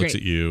 Yeah, and looks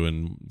at you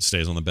and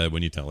stays on the bed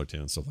when you tell her to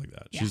and stuff like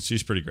that. Yeah.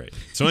 She's pretty great.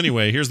 So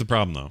anyway, here's the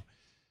problem, though.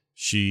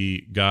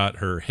 She got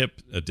her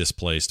hip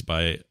displaced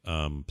by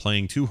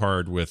playing too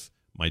hard with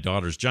my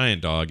daughter's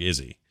giant dog,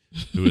 Izzy,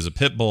 who is a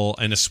pit bull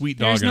and a sweet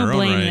dog in her own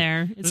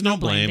right. There's no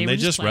blame. They're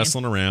just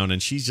wrestling around,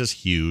 and she's just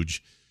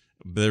huge.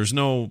 There's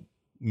no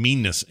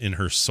meanness in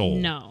her soul.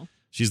 No.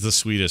 She's the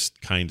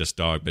sweetest, kindest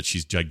dog, but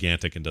she's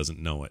gigantic and doesn't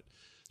know it.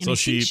 And so I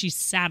think she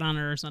sat on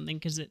her or something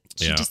because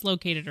she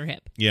dislocated her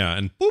hip. Yeah,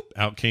 and boop,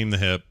 out came the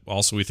hip.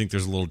 Also, we think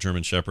there's a little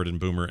German Shepherd in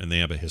Boomer, and they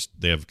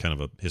have kind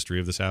of a history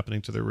of this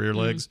happening to their rear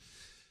legs.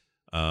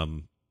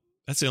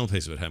 That's the only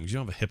place it would happen because you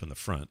don't have a hip in the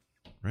front,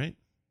 right?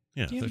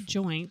 Yeah, you have a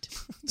joint.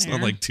 It's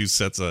not like 2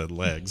 sets of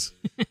legs,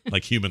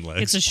 like human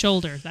legs. It's a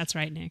shoulder. That's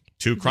right, Nick.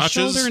 2 crotches,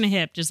 a shoulder and a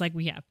hip, just like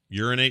we have.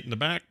 Urinate in the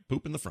back,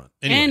 poop in the front.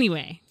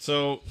 Anyway.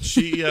 So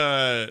she,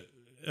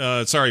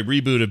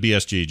 reboot of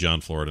BSG,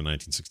 John Florida,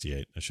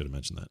 1968. I should have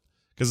mentioned that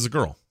because it's a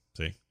girl.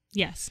 See?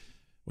 Yes.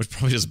 Which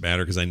probably doesn't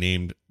matter because I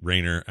named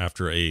Rainer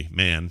after a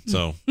man.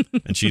 So,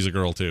 and she's a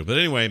girl too. But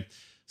anyway,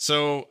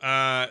 so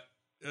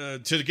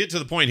to get to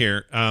the point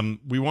here,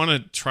 we want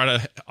to try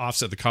to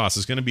offset the cost.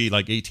 It's going to be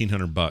like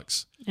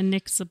 $1,800. And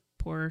Nick's a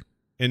poor.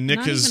 And Nick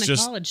not is even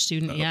just a college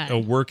student yet. A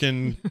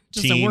working,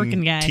 just a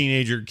working guy,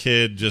 teenager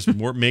kid, just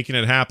making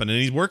it happen. And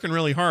he's working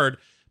really hard.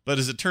 But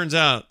as it turns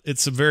out,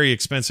 it's a very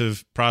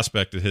expensive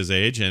prospect at his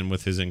age and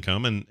with his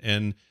income. And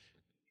it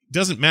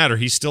doesn't matter.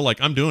 He's still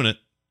like, I'm doing it.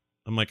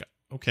 I'm like,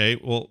 okay,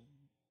 well,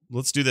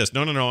 let's do this.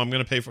 No, I'm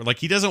going to pay for it. Like,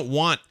 he doesn't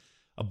want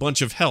a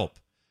bunch of help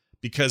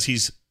because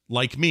he's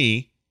like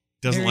me,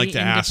 doesn't Very like to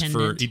ask for.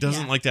 independent, He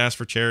doesn't like to ask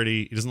for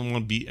charity. He doesn't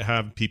want to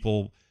have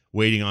people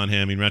waiting on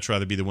him. He'd much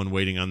rather be the one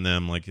waiting on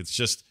them. Like it's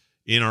just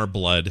in our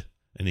blood,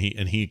 and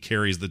he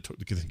carries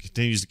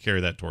continues to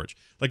carry that torch.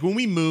 Like when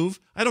we move,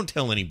 I don't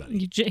tell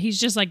anybody. He's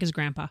just like his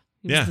grandpa.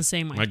 He was the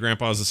same way. My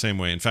grandpa was the same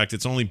way. In fact,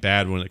 it's only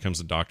bad when it comes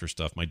to doctor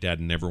stuff. My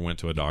dad never went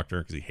to a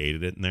doctor because he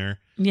hated it in there.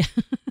 Yeah.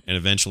 And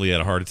eventually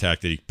had a heart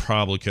attack that he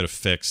probably could have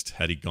fixed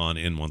had he gone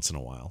in once in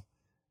a while.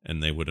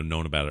 And they would have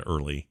known about it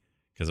early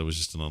because it was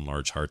just an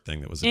enlarged heart thing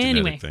that was a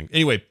genetic thing.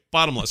 Anyway,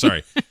 bottom line,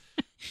 sorry.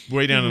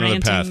 Way down another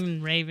path.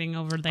 And raving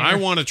over there. I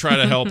want to try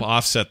to help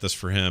offset this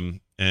for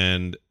him.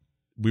 And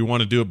we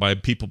want to do it by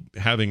people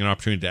having an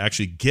opportunity to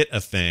actually get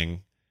a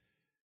thing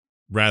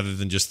rather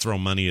than just throw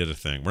money at a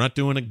thing. We're not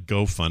doing a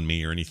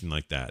GoFundMe or anything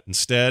like that.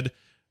 Instead,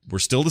 we're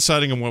still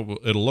deciding on what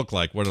it'll look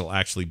like, what it'll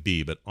actually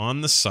be. But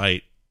on the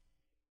site,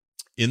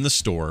 in the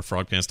store,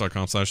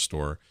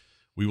 frogpants.com/store,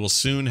 we will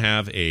soon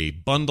have a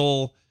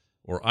bundle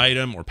or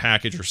item or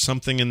package or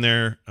something in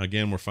there.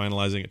 Again, we're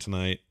finalizing it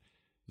tonight.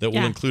 That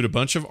will include a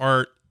bunch of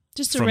art.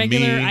 Just a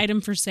regular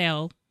item for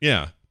sale.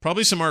 Yeah.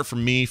 Probably some art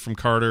from me, from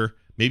Carter,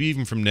 maybe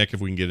even from Nick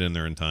if we can get it in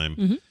there in time.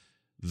 Mm-hmm.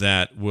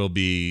 That will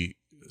be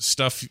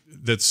stuff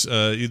that's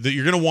that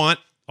you're going to want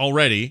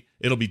already.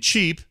 It'll be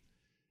cheap,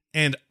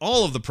 and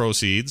all of the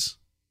proceeds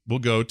will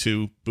go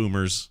to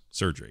Boomer's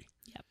surgery.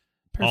 Yep,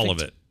 perfect. All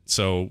of it.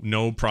 So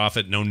no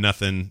profit, no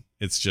nothing.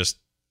 It's just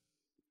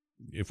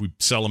if we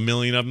sell 1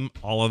 million of them,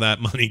 all of that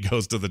money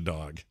goes to the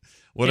dog,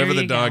 whatever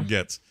the dog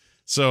gets.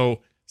 So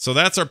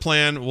that's our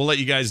plan. We'll let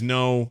you guys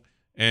know,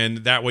 and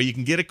that way you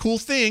can get a cool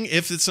thing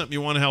if it's something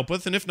you want to help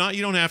with, and if not,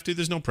 you don't have to.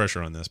 There's no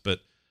pressure on this,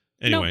 but.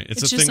 Anyway,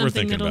 it's a thing we're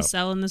thinking about. It's just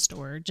something that'll sell in the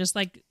store, just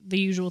like the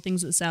usual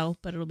things that sell,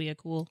 but it'll be a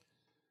cool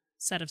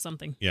set of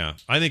something. Yeah.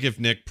 I think if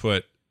Nick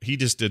he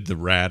just did the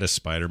raddest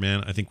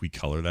Spider-Man. I think we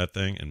color that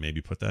thing and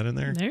maybe put that in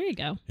there. There you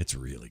go. It's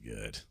really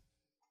good.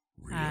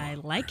 I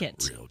like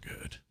it. Real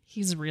good.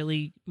 He's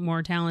really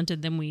more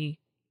talented than we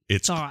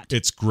thought.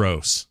 It's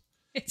gross.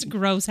 It's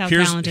gross how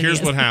talented he is.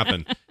 Here's what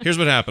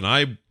happened.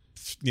 I,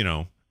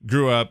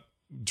 grew up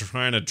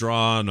trying to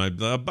draw, and I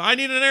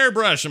need an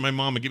airbrush, and my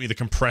mom would give me the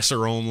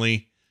compressor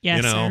only.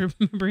 Yes, I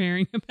remember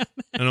hearing about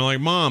that. And I'm like,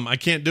 Mom, I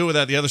can't do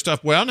without the other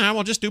stuff. Well, now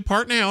I'll just do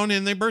part now and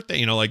then their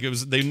birthday.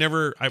 They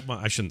never,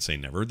 I shouldn't say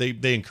never.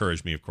 They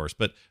encouraged me, of course,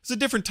 but it's a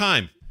different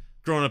time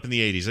growing up in the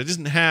 80s. I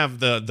didn't have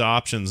the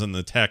options and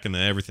the tech and the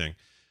everything.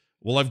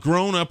 Well, I've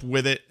grown up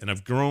with it, and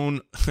I've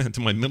grown to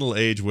my middle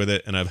age with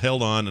it, and I've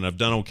held on, and I've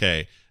done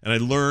okay. And I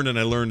learned, and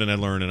I learned, and I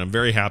learned, and I'm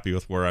very happy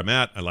with where I'm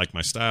at. I like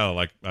my style.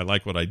 I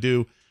like what I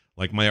do.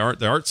 Like my art,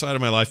 the art side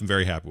of my life, I'm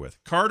very happy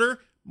with. Carter,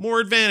 more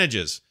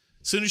advantages.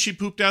 As soon as she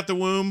pooped out the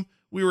womb,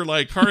 we were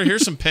like, Carter,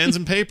 here's some pens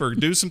and paper.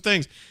 Do some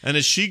things. And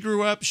as she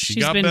grew up,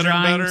 she's got better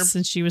and better.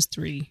 Since she was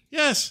 3.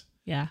 Yes.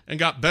 Yeah. And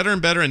got better and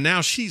better. And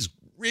now she's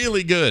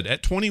really good.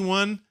 At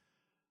 21,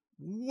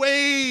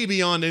 way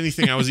beyond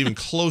anything I was even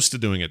close to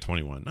doing at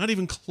 21. Not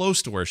even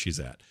close to where she's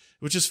at.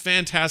 Which is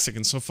fantastic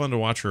and so fun to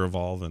watch her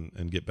evolve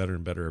and get better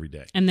and better every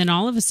day. And then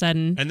all of a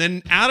sudden... And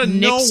then out of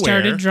Nick nowhere...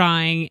 started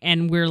drawing,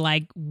 and we're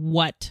like,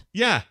 what?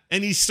 Yeah,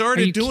 and he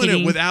started doing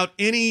it without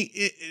any...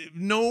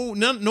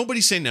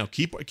 Nobody's saying, now,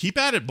 keep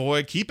at it,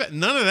 boy. Keep it.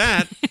 None of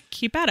that.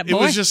 Keep at it, boy.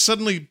 It was just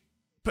suddenly...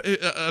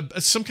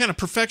 some kind of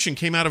perfection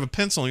came out of a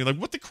pencil, and you're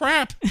like, what the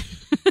crap?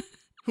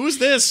 Who's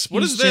this?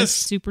 What is this? Just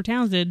super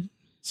talented.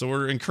 So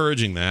we're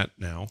encouraging that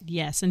now.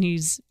 Yes, and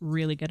he's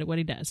really good at what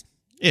he does.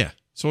 Yeah,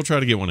 so we'll try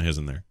to get one of his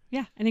in there.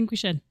 Yeah, I think we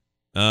should.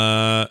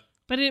 But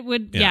it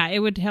would, it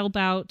would help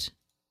out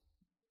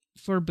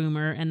for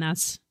Boomer, and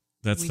that's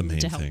the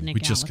main thing. Nick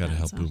we just got to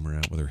help Boomer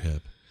out with her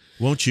hip.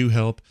 Won't you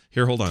help?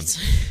 Here, hold on.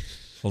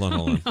 Hold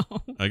on.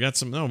 No. I got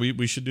some. No,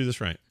 we should do this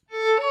right.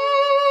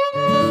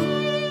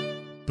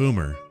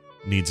 Boomer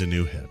needs a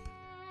new hip,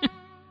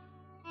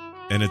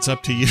 and it's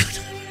up to you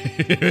to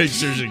make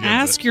sure she gets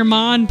Ask your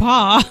ma and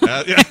pa.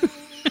 Yeah.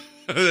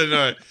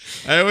 No,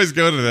 I always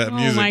go to that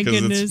music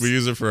because we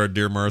use it for our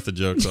Dear Martha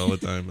jokes all the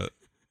time. But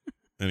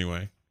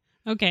anyway,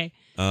 okay.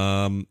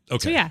 Okay.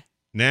 So yeah.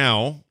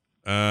 Now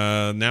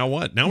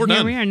what? Now we're done.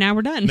 Here we are. Now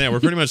we're done. Yeah,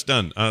 we're pretty much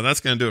done. That's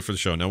gonna do it for the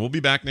show. Now we'll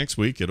be back next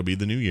week. It'll be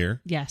the new year.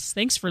 Yes.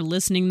 Thanks for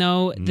listening,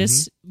 though.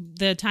 Mm-hmm.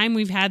 The time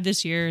we've had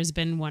this year has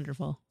been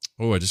wonderful.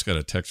 Oh, I just got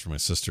a text from my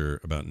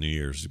sister about New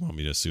Year's. You want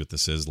me to see what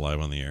this is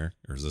live on the air,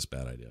 or is this a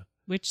bad idea?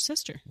 Which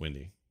sister?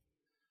 Wendy.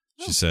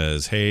 She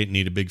says, "Hey,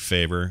 need a big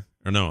favor."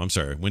 Or no, I'm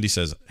sorry. Wendy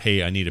says,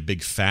 "Hey, I need a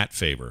big fat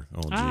favor."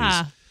 Oh,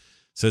 geez.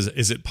 Says,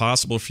 "Is it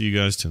possible for you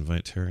guys to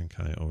invite Terry and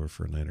Kai over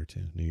for a night or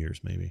two? New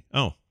Year's, maybe?"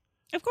 Oh,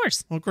 of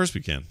course. Well, of course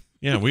we can.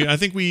 Yeah, I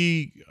think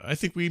we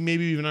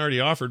maybe even already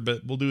offered,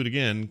 but we'll do it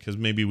again because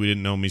maybe we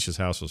didn't know Misha's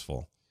house was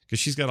full because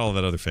she's got all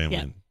that other family.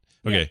 Yeah.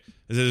 Okay,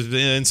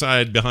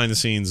 inside, behind the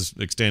scenes,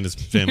 extended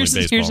family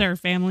baseball. Here's our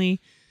family.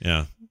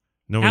 Yeah,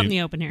 out in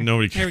the open here.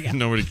 Nobody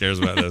cares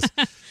about this.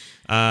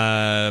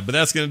 But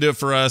that's going to do it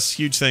for us.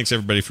 Huge thanks,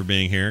 everybody, for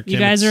being here. You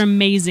guys are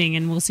amazing,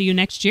 and we'll see you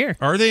next year.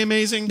 Are they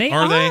amazing? They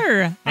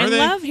are. I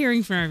love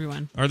hearing from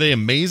everyone. Are they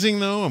amazing,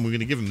 though? And we're going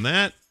to give them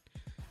that?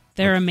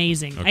 They're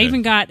amazing. Okay. I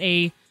even got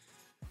a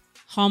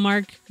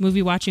Hallmark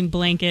movie watching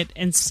blanket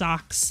and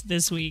socks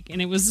this week, and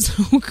it was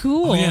so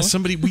cool. Oh yeah,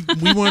 somebody we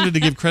wanted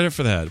to give credit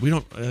for that. We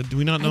don't. Do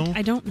we not know?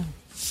 I don't know.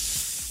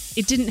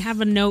 It didn't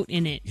have a note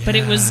in it, but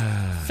it was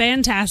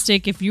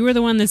fantastic. If you were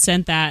the one that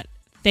sent that,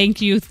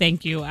 thank you.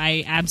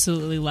 I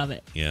absolutely love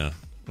it. Yeah.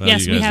 Well,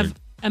 yes, we have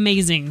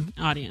amazing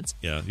audience.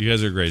 Yeah, you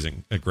guys are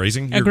grazing.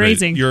 Grazing?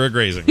 You're a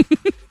grazing.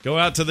 Go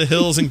out to the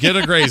hills and get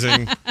a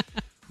grazing.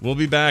 We'll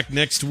be back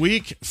next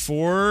week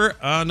for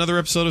another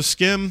episode of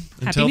Skim.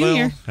 Until Happy New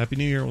Year. Happy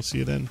New Year. We'll see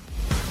you then.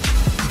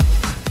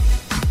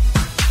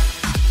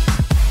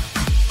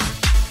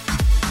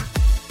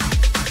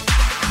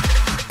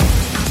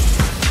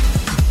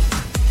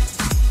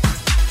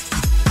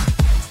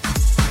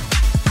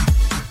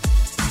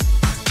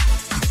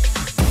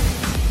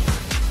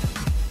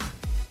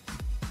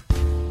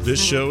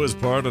 This show is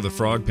part of the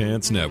Frog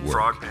Pants Network.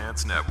 Frog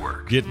Pants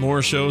Network. Get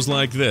more shows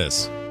like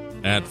this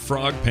at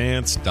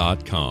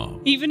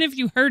frogpants.com. Even if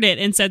you heard it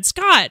and said,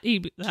 Scott,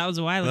 that was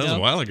a while ago. That was a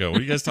while ago.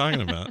 What are you guys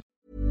talking about?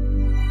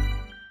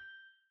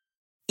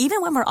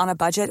 Even when we're on a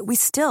budget, we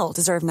still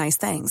deserve nice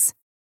things.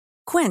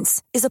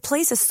 Quince is a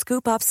place to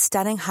scoop up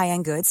stunning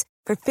high-end goods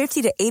for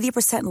 50 to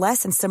 80%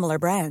 less than similar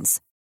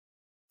brands.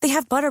 They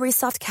have buttery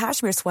soft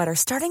cashmere sweaters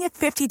starting at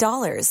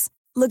 $50,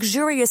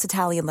 luxurious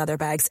Italian leather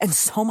bags, and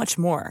so much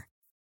more.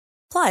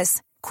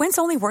 Plus, Quince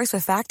only works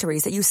with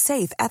factories that use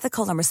safe,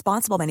 ethical, and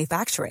responsible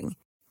manufacturing.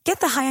 Get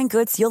the high-end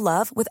goods you'll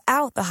love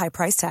without the high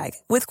price tag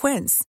with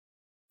Quince.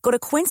 Go to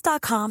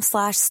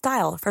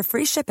quince.com/style for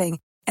free shipping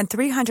and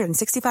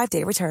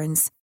 365-day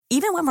returns.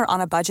 Even when we're on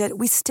a budget,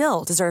 we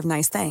still deserve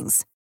nice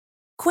things.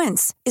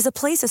 Quince is a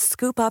place to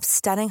scoop up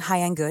stunning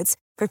high-end goods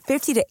for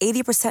 50 to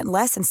 80%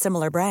 less than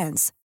similar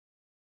brands.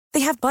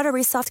 They have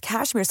buttery soft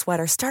cashmere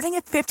sweaters starting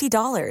at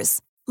 $50,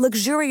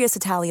 luxurious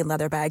Italian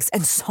leather bags,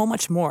 and so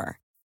much more.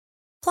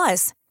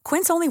 Plus,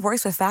 Quince only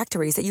works with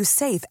factories that use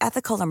safe,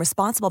 ethical, and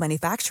responsible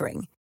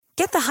manufacturing.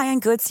 Get the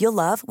high-end goods you'll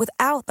love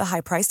without the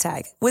high price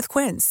tag with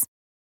Quince.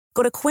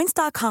 Go to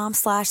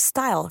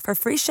quince.com/style for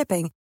free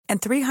shipping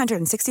and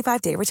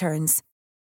 365-day returns.